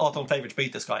massive odds-on favourite to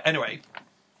beat this guy. Anyway,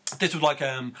 this was like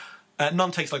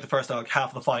Nunn takes like the first half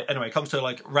of the fight. Anyway, it comes to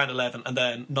like round 11, and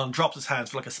then Nunn drops his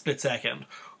hands for like a split second,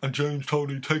 and James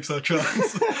Toney takes that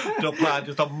chance.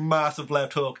 Just a massive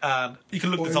left hook, and you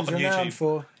can look this up on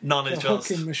YouTube. Nunn is just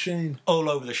hooking machine all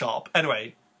over the shop.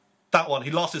 Anyway, that one,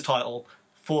 he lost his title,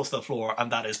 falls to the floor,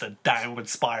 and that is the downward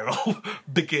spiral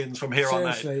begins from here on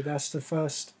out. Seriously, that's the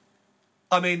first.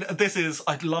 I mean,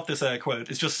 I love this quote.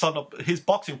 It's just summed up. His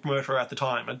boxing promoter at the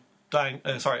time, a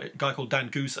guy called Dan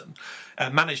Goosen,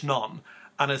 managed Nunn,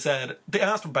 and it said, they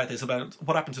asked him about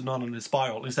what happened to Nunn in his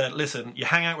spiral, and he said, listen, you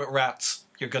hang out with rats,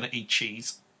 you're going to eat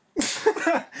cheese.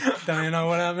 Don't even know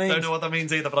what that means. Don't know what that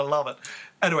means either, but I love it.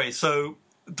 Anyway, so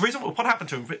the reason what happened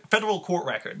to him, federal court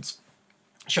records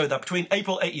showed that between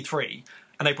April 1983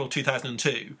 and April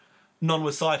 2002, Nunn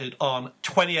was cited on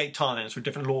 28 times for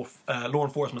different law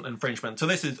enforcement infringements. So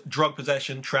this is drug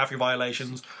possession, traffic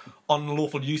violations,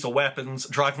 unlawful use of weapons,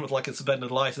 driving with like a suspended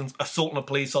license, assault on a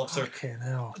police officer. Fucking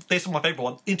hell. This is my favourite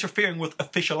one. Interfering with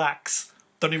official acts.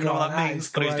 Don't even know what that means,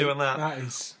 but he's doing that. That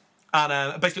is.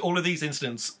 And basically all of these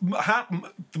incidents,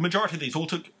 the majority of these all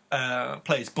took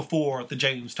place before the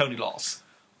James Toney loss.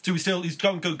 So he's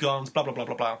going good guns, blah, blah, blah,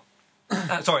 blah, blah.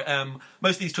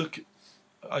 Most of these took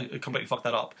I completely fucked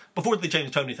that up. Before the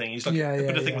James Toney thing, he's like a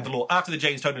bit of thing with the law. After the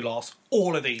James Toney loss,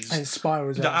 all of these... It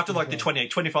spirals out. After like the 28,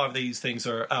 25 of these things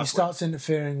are out. He starts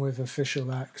interfering with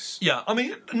official acts. Yeah, I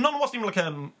mean, none wasn't even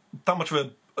like that much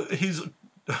of a... His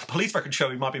police record show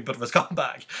he might be a bit of a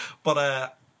scumbag,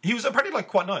 but he was apparently like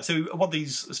quite nice. So one of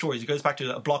these stories, he goes back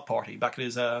to a block party back at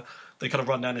his... They kind of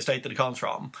run down estate that he comes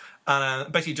from,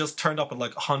 and basically just turned up with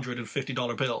like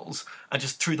 $150 bills and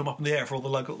just threw them up in the air for all the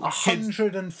local kids.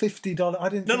 $150? I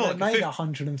didn't think they made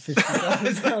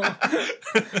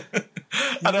 $150.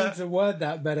 You need to word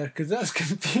that better because that's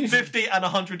confusing. $50 and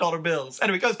 $100 bills.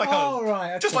 Anyway, he goes back home.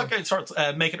 Right, okay. Just like it starts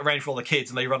making it arrange for all the kids,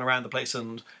 and they run around the place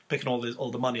and picking all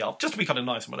the money up, just to be kind of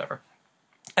nice and whatever.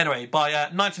 Anyway, by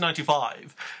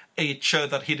 1995, it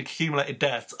showed that he'd accumulated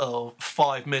debts of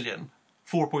 $5 million.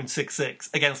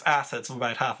 4.66 against assets of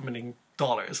about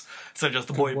 $500,000. So just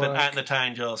the boy had been out in the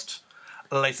town just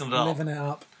lacing it up. Living it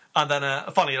up. And then,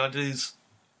 funny, in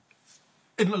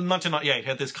 1998, he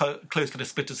had this close kind of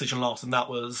split decision loss, and that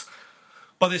was,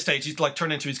 by this stage, he's like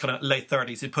turned into his kind of late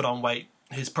 30s, he'd put on weight,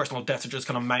 his personal debts are just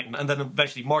kind of mounting, and then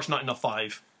eventually, March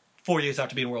 1995, 4 years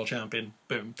after being world champion,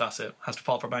 boom, that's it, has to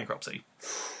file for bankruptcy.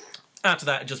 After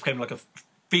that, it just became like a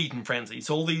feeding frenzy.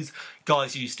 So all these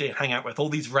guys he used to hang out with, all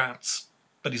these rats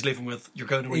that he's living with, you're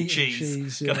going to eat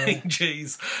cheese. Going to eat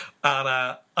cheese. And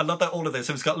I love that all of this.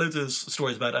 So he's got loads of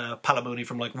stories about palimony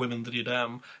from like women that he'd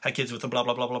had kids with and blah,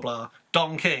 blah, blah, blah, blah.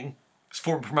 Don King, his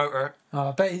former promoter. Oh,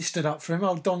 I bet he stood up for him.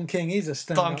 Oh, Don King, he's a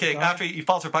stand-up Don King, guy. after he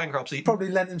filed for bankruptcy.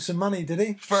 Probably lent him some money, did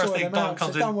he? First thing, Don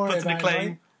comes in, puts in a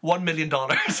claim, $1 million.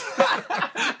 Love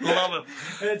it.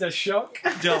 It's a shock.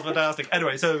 Just fantastic.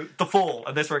 Anyway, so The Fall,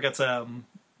 and this is where it gets, well,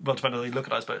 depending on how you look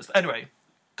at it, I suppose. Anyway,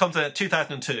 comes to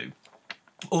 2002.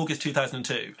 August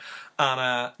 2002,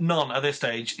 and none at this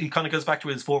stage. He kind of goes back to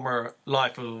his former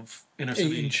life of inner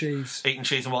city eating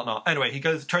cheese and whatnot. Anyway, he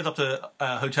turns up to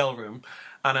a hotel room,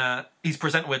 and he's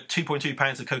presented with 2.2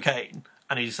 pounds of cocaine,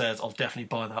 and he says, "I'll definitely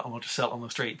buy that. I want to sell it on the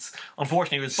streets."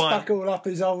 Unfortunately, he was stuck all up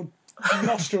his old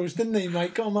nostrils, didn't he,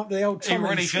 mate? Got him up the old tummies. He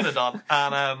really should have done.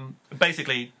 And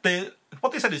basically,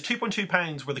 what they said is 2.2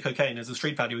 pounds worth of cocaine is the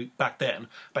street value back then,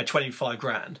 about 25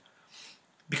 grand.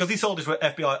 Because he sold it to an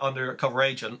FBI undercover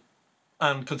agent,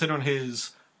 and considering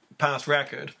his past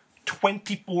record,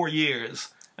 24 years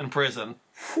in prison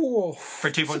for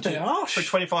 2.2 for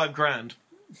 25 grand.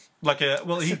 Like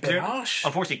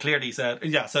unfortunately clearly said,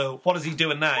 yeah, so what is he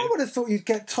doing now? I would have thought you'd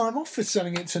get time off for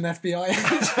selling it to an FBI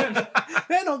agent.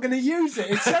 They're not going to use it.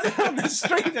 It's selling on the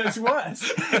street that's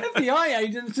worse. FBI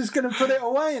agent's just going to put it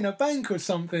away in a bank or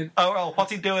something. Oh, well,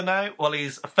 what's he doing now? Well,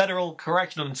 he's Federal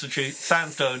Correctional Institute,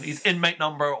 Sandstone. He's inmate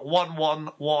number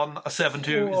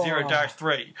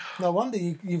 111720-3. No wonder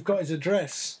you've got his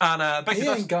address. And basically,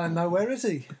 he ain't going nowhere, is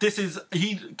he?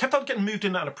 He kept on getting moved in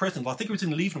and out of prison. I think he was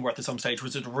in Leavenworth at some stage,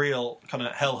 which was a real kind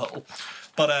of hellhole.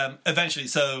 But eventually,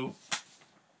 so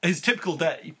his typical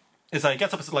day is he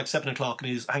gets up at like 7 o'clock and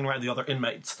he's hanging around with the other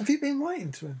inmates. Have you been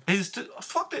writing to him? His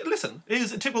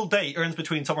typical day earns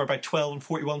between somewhere about 12 and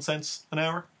 41 cents an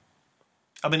hour.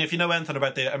 I mean, if you know anything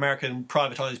about the American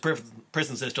privatised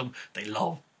prison system, they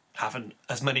love having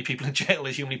as many people in jail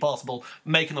as humanly possible,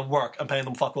 making them work and paying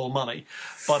them fuck all money.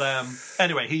 But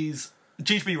anyway, he's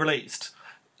due to be released.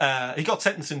 He got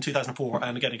sentenced in 2004,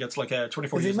 and again, he gets like 24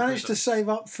 years. Has he managed to save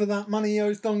up for that money he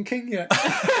owes Don King yet?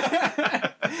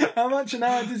 How much an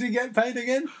hour does he get paid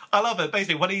again? I love it.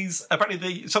 Basically, when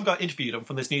some guy interviewed him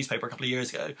from this newspaper a couple of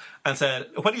years ago and said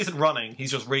when he isn't running,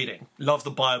 he's just reading. Loves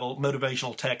the Bible,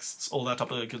 motivational texts, all that type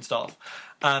of good stuff.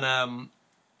 And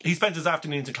he spends his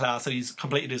afternoons in class, and he's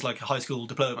completed his like high school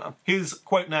diploma. His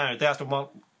quote now: they asked him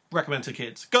what recommend to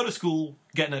kids: go to school,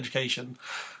 get an education.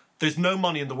 There's no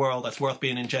money in the world that's worth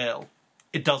being in jail.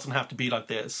 It doesn't have to be like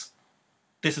this.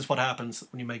 This is what happens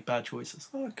when you make bad choices.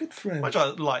 Oh, good for him. Which I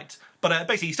liked. But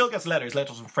basically, he still gets letters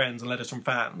from friends and letters from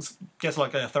fans. Gets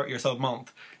like a 30 or so a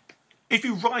month. If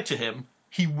you write to him,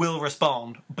 he will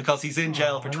respond because he's in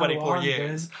jail for 24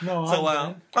 years.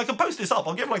 I can post this up.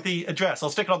 I'll give like the address. I'll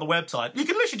stick it on the website. You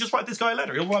can literally just write this guy a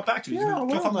letter. He'll write back to you. Yeah, I will,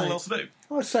 mate. What else to do.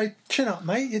 I'd say, chin up,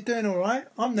 mate. You're doing all right.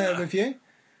 I'm there with you.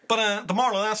 But the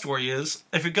moral of that story is,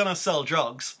 if you're going to sell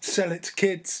drugs... sell it to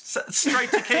kids. Straight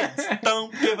to kids.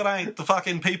 Don't give it out to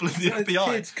fucking people in the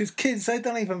FBI. Because kids, they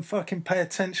don't even fucking pay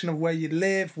attention of where you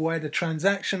live, where the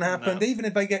transaction happened. No. Even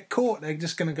if they get caught, they're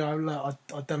just going to go, look,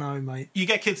 I don't know, mate. You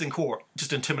get kids in court,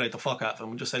 just intimidate the fuck out of them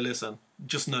and just say, listen,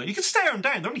 just know. You can stare them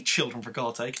down. They're only children, for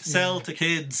God's sake. Sell to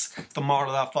kids. The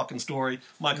moral of that fucking story.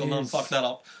 Michael Nunn fucked that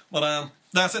up. But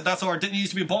that's it. That's our Didn't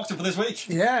Used to Be a Boxer for this week.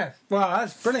 Yeah. Well,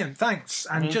 that's brilliant. Thanks.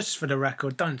 And just for the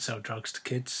record, don't sell drugs to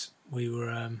kids. We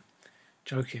were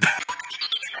joking.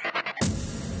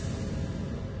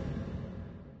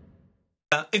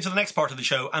 Into the next part of the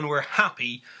show, and we're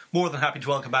more than happy to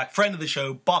welcome back friend of the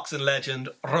show, boxing legend,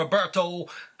 Roberto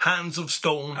Hands of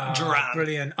Stone Duran.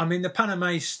 Brilliant. I mean, the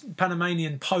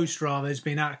Panamanian Post, rather, has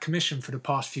been out of commission for the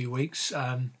past few weeks.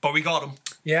 But we got him.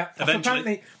 Yeah,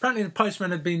 Eventually. Apparently the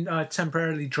postman had been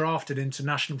temporarily drafted into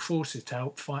national forces to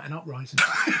help fight an uprising.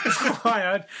 That's what I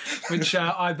heard, which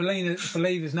I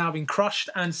believe has now been crushed,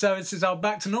 and services are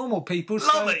back to normal. People,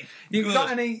 Lovely. So you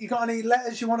got any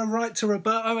letters you want to write to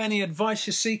Roberto? Any advice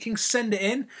you're seeking? Send it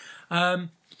in.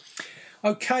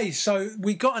 Okay, so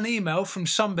we got an email from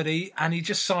somebody, and he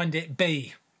just signed it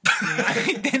B.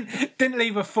 He didn't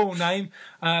leave a full name,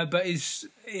 but his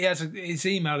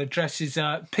email address is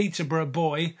Peterborough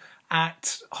Boy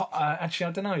at actually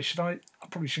I don't know. I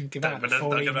probably shouldn't give out the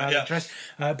full email address,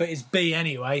 but it's B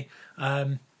anyway.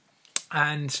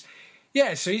 And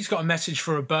yeah, so he's got a message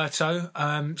for Roberto.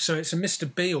 So it's a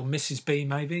Mr. B or Mrs. B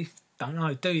maybe. Don't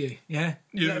know, do you? Yeah.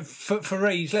 For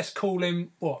ease, let's call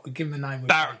him what? Give him a name.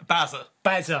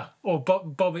 Bazza or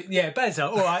Bobby. Yeah, Bazza.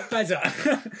 All right,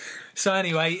 Bazza. So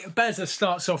anyway, Bazza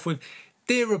starts off with,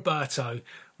 "Dear Roberto,"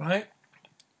 right?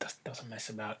 Doesn't mess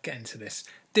about. Get into this.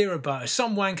 "Dear Roberto,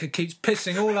 some wanker keeps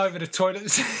pissing all over the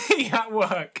toilet seat at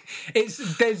work. It's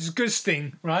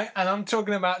disgusting, right? And I'm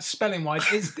talking about spelling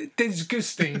wise. It's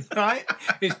disgusting, right?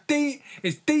 It's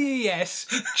DESGOSTING,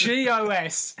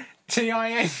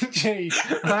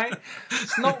 right?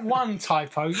 It's not one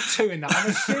typo, two in that. I'm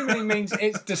assuming he means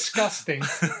it's disgusting,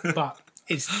 but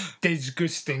it's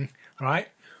disgusting, right?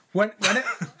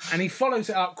 And he follows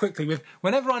it up quickly with,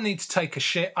 "Whenever I need to take a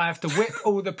shit, I have to whip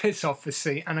all the piss off the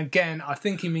seat." And again, I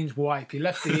think he means wipe. He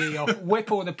left the E off.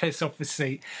 Whip all the piss off the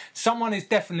seat. Someone is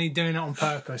definitely doing it on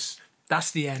purpose.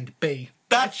 That's the end. B.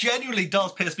 That genuinely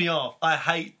does piss me off. I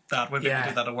hate that when people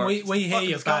do that at work. We hear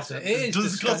you, Bazza. It is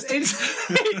disgusting.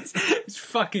 It's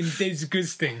fucking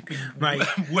disgusting, mate.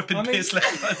 Whipping piss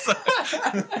letters.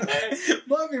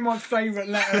 Might be my favourite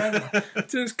letter ever. It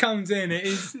just comes in.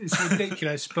 It's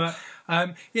ridiculous. But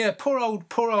poor old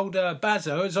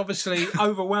Bazza is obviously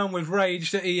overwhelmed with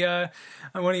rage that he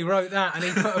when he wrote that, and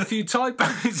he put a few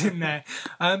typos in there.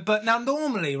 But now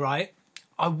normally, right,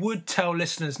 I would tell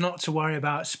listeners not to worry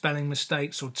about spelling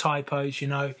mistakes or typos. You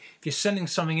know, if you're sending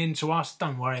something in to us,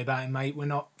 don't worry about it, mate. We're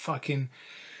not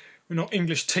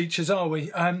English teachers, are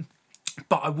we?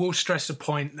 But I will stress the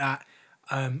point that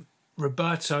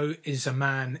Roberto is a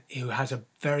man who has a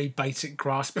very basic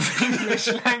grasp of English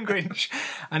language,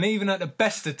 and even at the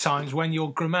best of times, when you're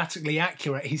grammatically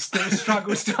accurate, he still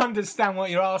struggles to understand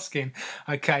what you're asking.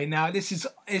 Okay, now this is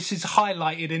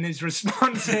highlighted in his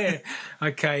response here.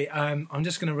 Okay, I'm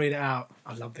just going to read it out.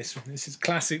 I love this one. This is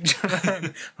classic,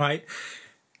 right?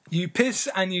 "You piss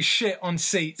and you shit on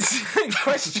seats?"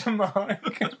 Question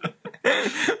mark.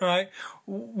 Right?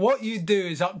 "What you do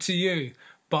is up to you.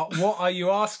 But what are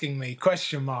you asking me?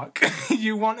 Question mark.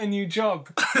 You want a new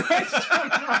job? Question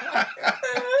mark.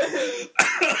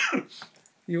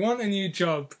 You want a new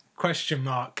job? Question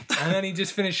mark. And then he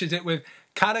just finishes it with,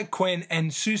 "Cada quien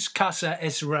en sus casa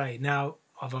es rey." Now,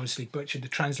 I've obviously butchered the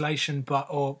translation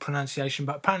or pronunciation,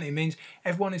 but apparently it means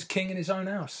everyone is king in his own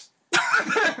house.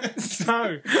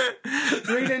 So,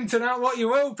 read into that what you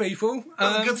will, people.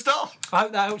 Good stuff. I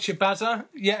hope that helps you, Bazza.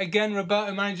 Yet again,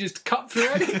 Roberto manages to cut through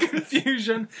any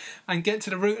confusion and get to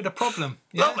the root of the problem.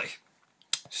 Yeah? Lovely.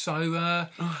 So,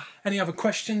 any other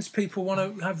questions people want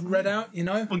to have read out, you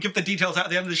know? We'll give the details out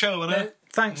at the end of the show.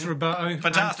 Thanks, Roberto.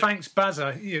 Fantastic. And thanks,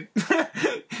 Bazza.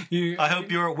 I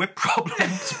hope your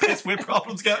piss whip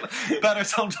problems get better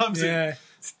sometimes. Yeah,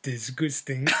 it's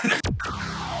disgusting.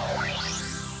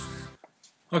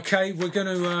 Okay, we're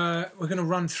gonna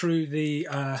run through the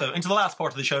so into the last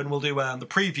part of the show, and we'll do the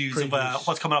previews of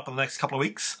what's coming up in the next couple of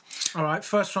weeks. All right,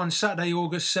 first one, Saturday,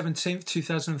 August 17th,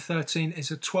 2013,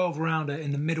 is a 12-rounder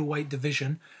in the middleweight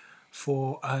division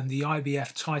for the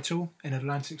IBF title in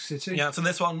Atlantic City. Yeah, so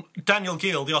this one, Daniel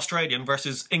Gill, the Australian,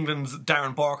 versus England's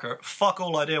Darren Barker. Fuck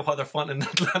all idea why they're fighting in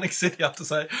Atlantic City, I have to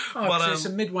say. Oh, but, it's a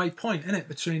midway point, isn't it,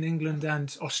 between England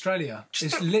and Australia?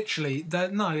 It's literally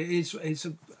it's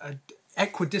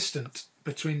equidistant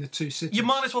between the two cities. You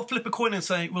might as well flip a coin and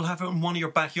say, we'll have it in one of your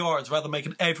backyards rather than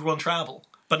making everyone travel.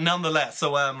 But nonetheless,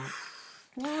 so... well,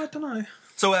 I don't know.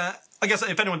 So, I guess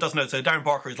if anyone doesn't know, so Darren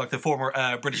Barker is like the former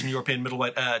British and European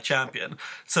middleweight champion.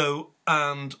 So,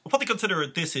 and what they consider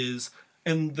this is,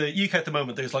 in the UK at the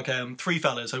moment, there's like three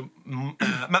fellas, so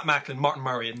Matt Macklin, Martin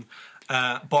Murray and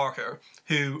Barker,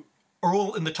 who are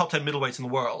all in the top 10 middleweights in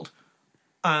the world.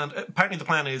 And apparently the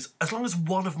plan is, as long as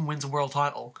one of them wins a world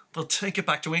title, they'll take it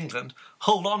back to England,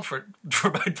 hold on for it for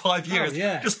about 5 years,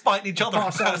 just fighting each other.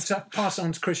 Pass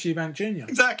on to Chris Eubank Jr.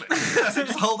 Exactly.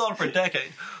 Just hold on for a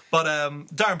decade. But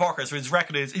Darren Barker, so his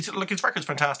record is, his record's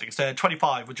fantastic. It's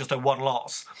 25 with just a 1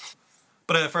 loss.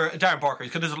 But for Darren Barker,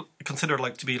 he's considered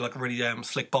like to be like a really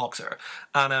slick boxer.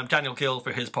 And Daniel Gill,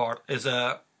 for his part, is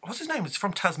what's his name? It's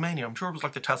from Tasmania. I'm sure it was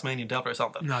like the Tasmanian Devil or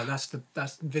something. No, that's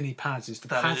Vinnie Paz. Is the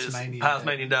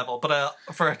Tasmanian Devil. But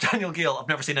for Daniel Gill, I've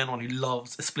never seen anyone who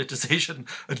loves a split decision,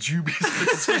 a dubious split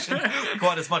decision,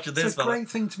 quite as much as this. It's a great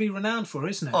thing to be renowned for,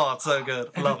 isn't it? Oh, it's so good.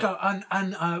 I love it.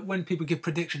 And when people give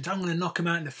predictions, I'm going to knock him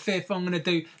out in the 5th. I'm going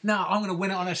to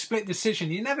win it on a split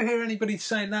decision. You never hear anybody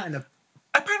saying that in a.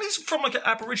 Apparently, he's from like an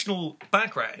Aboriginal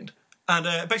background. And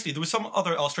basically, there was some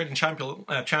other Australian champion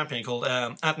called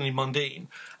Anthony Mundine.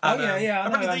 And,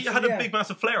 apparently, they had a big,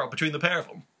 massive flare-up between the pair of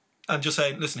them. And just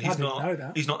saying, listen, he's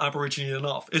not Aboriginal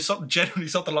enough. It's generally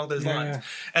something along those lines.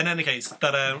 In any case,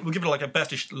 that we'll give it like a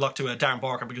best of luck to Darren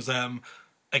Barker because,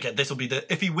 again, this will be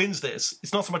if he wins this,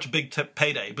 it's not so much a big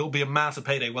payday, but it'll be a massive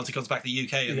payday once he comes back to the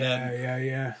UK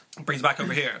and brings back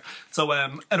over here. So,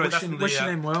 anyway, wishing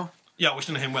him well. Yeah,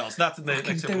 wishing him well. So that's in the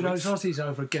next do those Aussies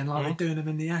over again like they're doing them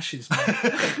in the Ashes, man.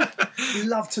 We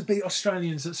love to beat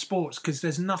Australians at sports because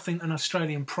there's nothing an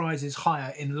Australian prizes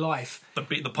higher in life than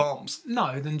beating the Palms.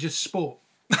 No, than just sport.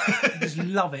 I just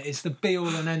love it. It's the be-all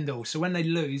and end-all. So when they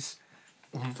lose,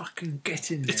 fucking get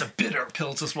in there. It's a bitter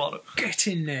pill to swallow. Get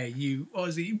in there, you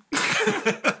Aussie.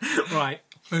 Right,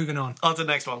 moving on. On to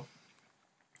the next one.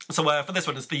 So for this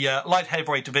one, it's the light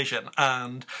heavyweight division,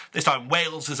 and this time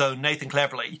Wales' own Nathan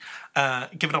Cleverly,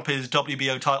 giving up his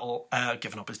WBO title,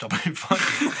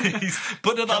 he's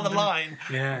putting it on the line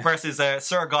versus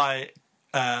Sergei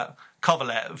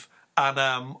Kovalev. And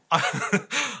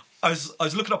I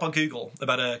was looking up on Google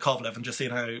about Kovalev and just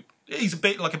seeing how he's a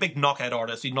big knockout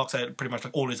artist. He knocks out pretty much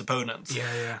like all his opponents.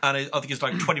 Yeah. And I think it's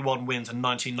like 21 wins and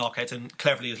 19 knockouts, and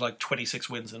Cleverly is like 26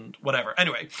 wins and whatever.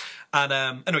 Anyway,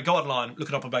 go online,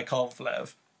 looking up about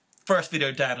Kovalev. First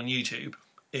video down on YouTube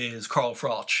is Carl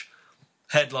Froch.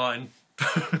 Headline.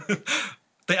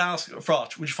 They ask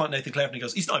Froch, would you fight Nathan Cleverly? He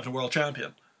goes, he's not even a world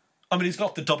champion. I mean, he's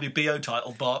got the WBO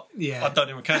title, but I don't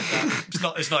even count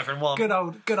that. It's not even one. Good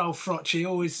old Frotchy,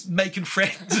 always making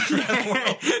friends around the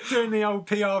world, doing the old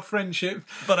PR friendship.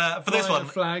 But for this one,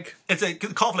 flag. It's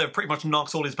Kovalev pretty much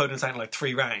knocks all his opponents out in like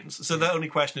 3 rounds. So the only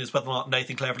question is whether or not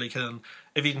Nathan Cleverly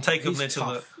if he can take him into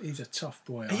tough. He's a tough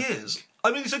boy. He is.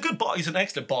 I mean, he's an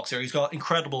excellent boxer. He's got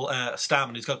incredible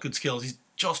stamina. He's got good skills. He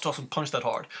just doesn't punch that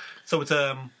hard. So it's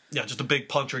just a big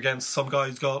puncher against some guy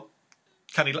who's got.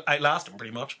 Can he outlast him,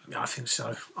 pretty much? I think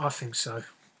so.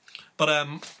 But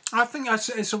I think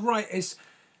it's a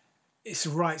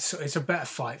better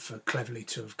fight for Cleverly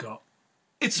to have got.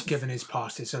 Given his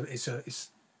past. He's the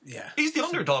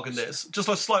underdog in this. Just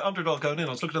a slight underdog going in.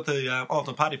 I was looking at the odds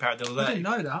on Paddy Power the other day. I didn't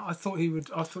know that. I thought he was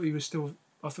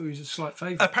a slight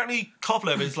favourite. Apparently,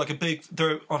 Kovalev is like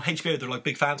they're on HBO. They're like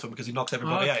big fans of him because he knocks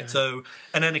everybody out. So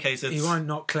in any case, he won't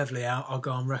knock Cleverly out. I'll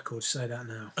go on record to say that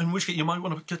now. In which case, you might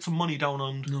want to get some money down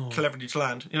on Cleverly to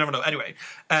land. You never know. Anyway,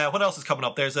 what else is coming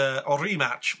up? There's a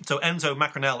rematch. So Enzo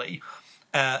Macronelli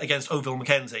against Ovil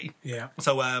McKenzie. Yeah.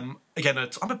 So again,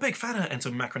 I'm a big fan of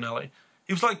Enzo Macronelli.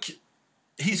 He was like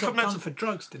he got done for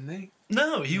drugs, didn't he?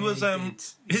 No, he was.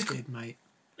 He did, mate.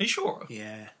 Are you sure?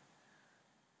 Yeah.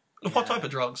 What type of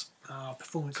drugs?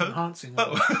 Performance enhancing.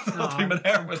 I'm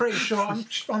pretty sure.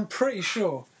 I'm pretty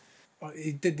sure.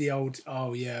 He did the old.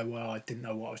 Oh yeah. Well, I didn't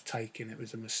know what I was taking. It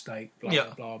was a mistake. Blah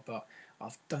blah blah. But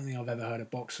I don't think I've ever heard a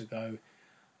boxer go,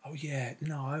 "Oh yeah,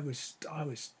 no, I was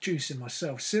juicing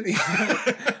myself silly.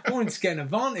 I wanted to get an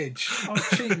advantage. I was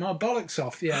cheating my bollocks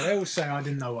off." Yeah, they all say I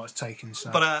didn't know what I was taking. So.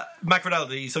 But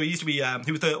Macronelli, so he used to be,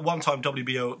 he was the one-time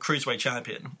WBO cruiserweight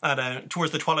champion, and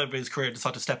towards the twilight of his career,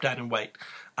 decided to step down in weight,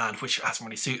 and which hasn't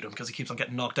really suited him because he keeps on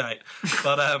getting knocked out.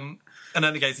 But in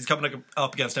any case, he's coming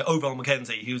up against Ovil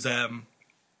McKenzie, who's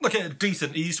like a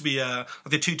decent. He used to be the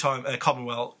 2-time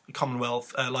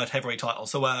Commonwealth light heavyweight title.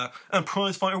 So and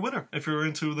prize fighter winner if you're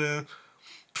into the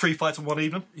 3 fights in one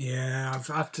evening. Yeah, I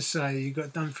have to say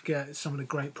don't forget some of the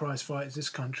great prize fighters this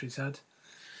country's had.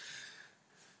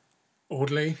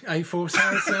 Audley, A-Force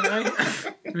Harrison,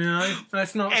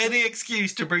 let's not any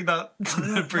excuse to bring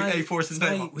A-Force's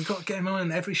name up. We've got to get him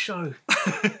on every show.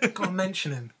 Got to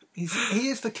mention him. He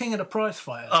is the king of the prize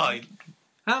fighters.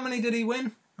 How many did he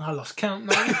win? I lost count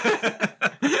now. I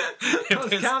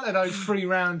lost count of those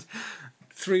 3-round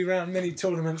mini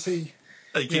tournaments. He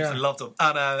keeps and loves them.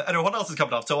 And what else is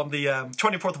coming up? So on the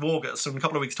 24th of August, so in a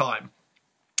couple of weeks' time,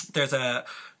 there's a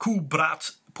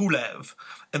Kubrat Pulev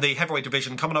in the heavyweight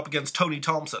division, coming up against Tony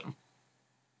Thompson,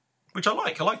 which I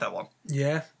like. I like that one.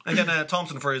 Yeah. Again,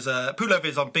 Thompson for his Pulev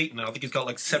is unbeaten. I think he's got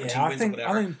like 17 Yeah, wins or whatever.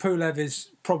 I think Pulev is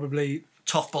probably...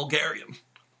 Tough Bulgarian.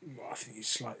 Well, I think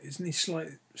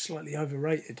he's slightly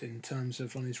overrated in terms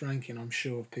of on his ranking. I'm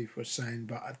sure people are saying,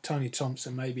 but Tony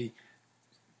Thompson maybe,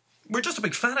 We're just a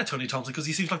big fan of Tony Thompson because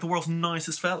he seems like the world's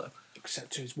nicest fella.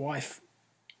 except to his wife.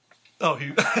 Oh,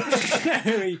 who?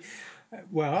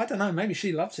 Well, I don't know. Maybe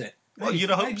she loves it. Well,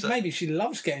 you'd hope so. Maybe she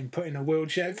loves getting put in a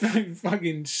wheelchair through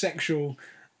fucking sexual.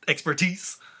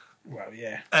 Expertise. Well,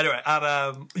 yeah. Anyway,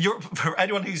 and for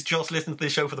anyone who's just listening to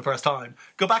this show for the first time,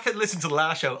 go back and listen to the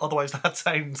last show. Otherwise,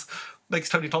 that makes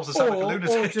Tony Thompson sound like a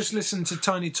lunatic. Or just listen to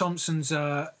Tony Thompson's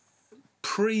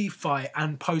pre-fight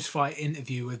and post-fight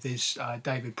interview with his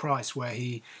David Price, where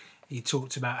he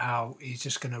talked about how he's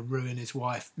just going to ruin his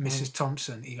wife, Mrs.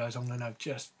 Thompson. He goes, I'm going to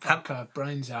just fuck her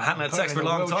brains out. Hadn't had sex for a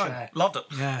long time. Loved it.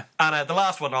 Yeah. And the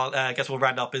last one I guess we'll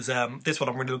round up is this one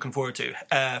I'm really looking forward to.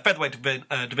 Featherweight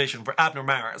division for Abner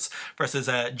Maris versus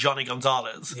Johnny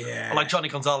Gonzalez. Yeah. I like Johnny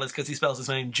Gonzalez because he spells his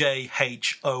name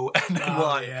Jhonny. Oh,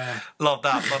 yeah. Love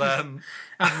that. But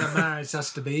Abner Maris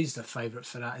has to be, he's the favourite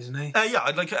for that, isn't he? yeah,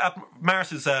 I'd like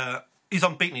Maris is... he's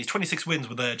unbeaten. He's 26 wins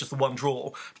with just the one draw.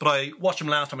 But I watched him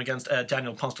last time against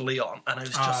Daniel Ponce de Leon, and it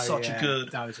was just such a good,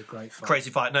 that was a great fight.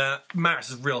 crazy fight. Now, Maris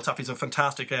is real tough. He's a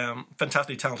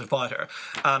fantastically talented fighter.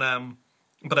 And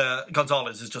but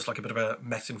Gonzalez is just like a bit of a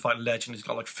Mexican fighting legend. He's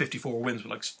got like 54 wins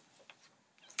with like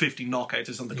 50 knockouts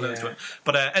or something close to it.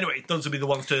 But anyway, those will be the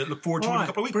ones to look forward to in a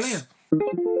couple of weeks. Brilliant.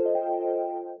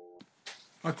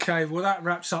 Okay, well that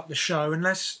wraps up the show.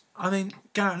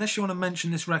 Garrett, unless you want to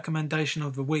mention this recommendation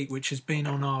of the week, which has been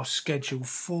on our schedule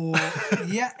for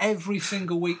every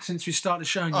single week since we started the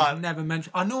show, and you've never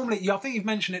mentioned. I think you've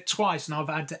mentioned it twice, and I've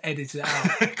had to edit it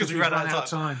out because we ran out of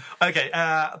time. Okay,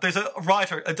 there's a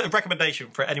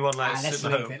recommendation for anyone that's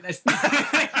sitting at home.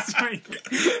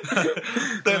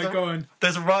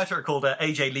 There's a writer called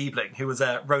AJ Liebling who was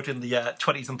wrote in the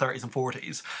 20s and 30s and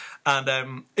 40s,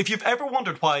 and if you've ever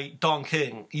wondered why Don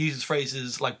King uses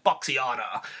phrases like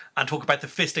boxiana and talk about the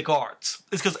fistic arts,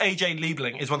 it's because AJ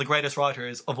Liebling is one of the greatest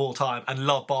writers of all time and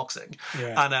loved boxing,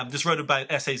 and just wrote about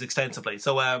essays extensively.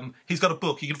 So he's got a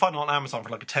book you can find it on Amazon for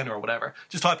like a tenner or whatever.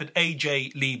 Just type in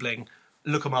AJ Liebling,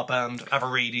 look him up and have a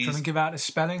read. Can I give out the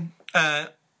spelling?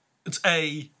 It's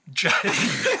A-J.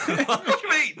 What do you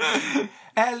mean?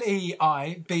 Leibling.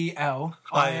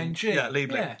 Yeah,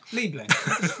 Liebling. Yeah, Liebling.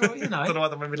 Well, I don't know why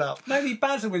that made me laugh. Maybe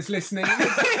Basil was listening.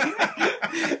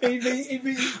 he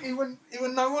wouldn't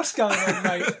know what's going on,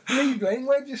 mate. Liebling,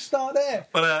 where'd you start there?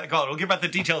 But go on, we'll give out the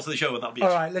details of the show and that'll be all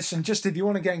right, listen, just if you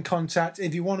want to get in contact,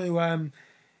 if you want to...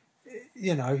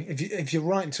 if you're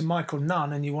writing to Michael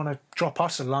Nunn and you want to drop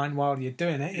us a line while you're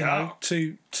doing it, you know,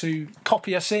 to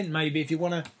copy us in, maybe if you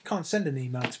want to, can't send an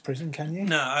email to prison, can you?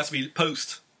 No, it has to be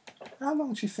post. How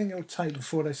long do you think it'll take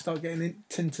before they start getting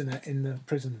internet in the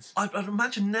prisons? I'd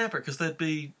imagine never, because there'd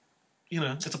be,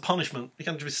 it's a punishment. You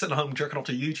can't just be sitting at home jerking off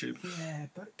to YouTube. Yeah,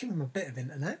 but give them a bit of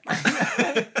internet.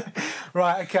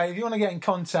 Right, okay, if you want to get in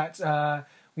contact,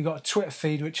 we've got a Twitter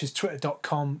feed, which is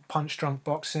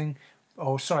twitter.com/punchdrunkboxing.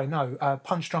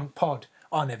 Punchdrunkpod.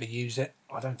 I never use it.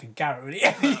 I don't think Garrett really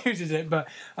ever uses it. But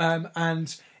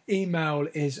and email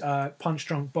is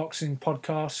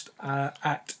punchdrunkboxingpodcast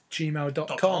at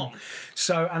gmail.com.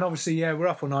 So, and obviously, we're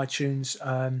up on iTunes.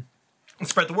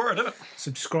 Spread the word, innit?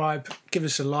 Subscribe, give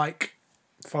us a like,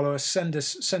 follow us, send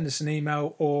us an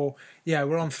email, or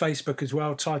we're on Facebook as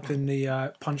well. Type in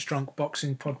the Punch Drunk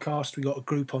Boxing Podcast. We got a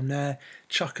group on there.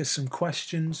 Chuck us some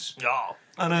questions. Yeah.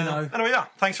 And anyway,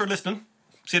 thanks for listening.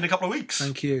 See you in a couple of weeks.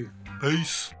 Thank you.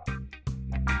 Peace.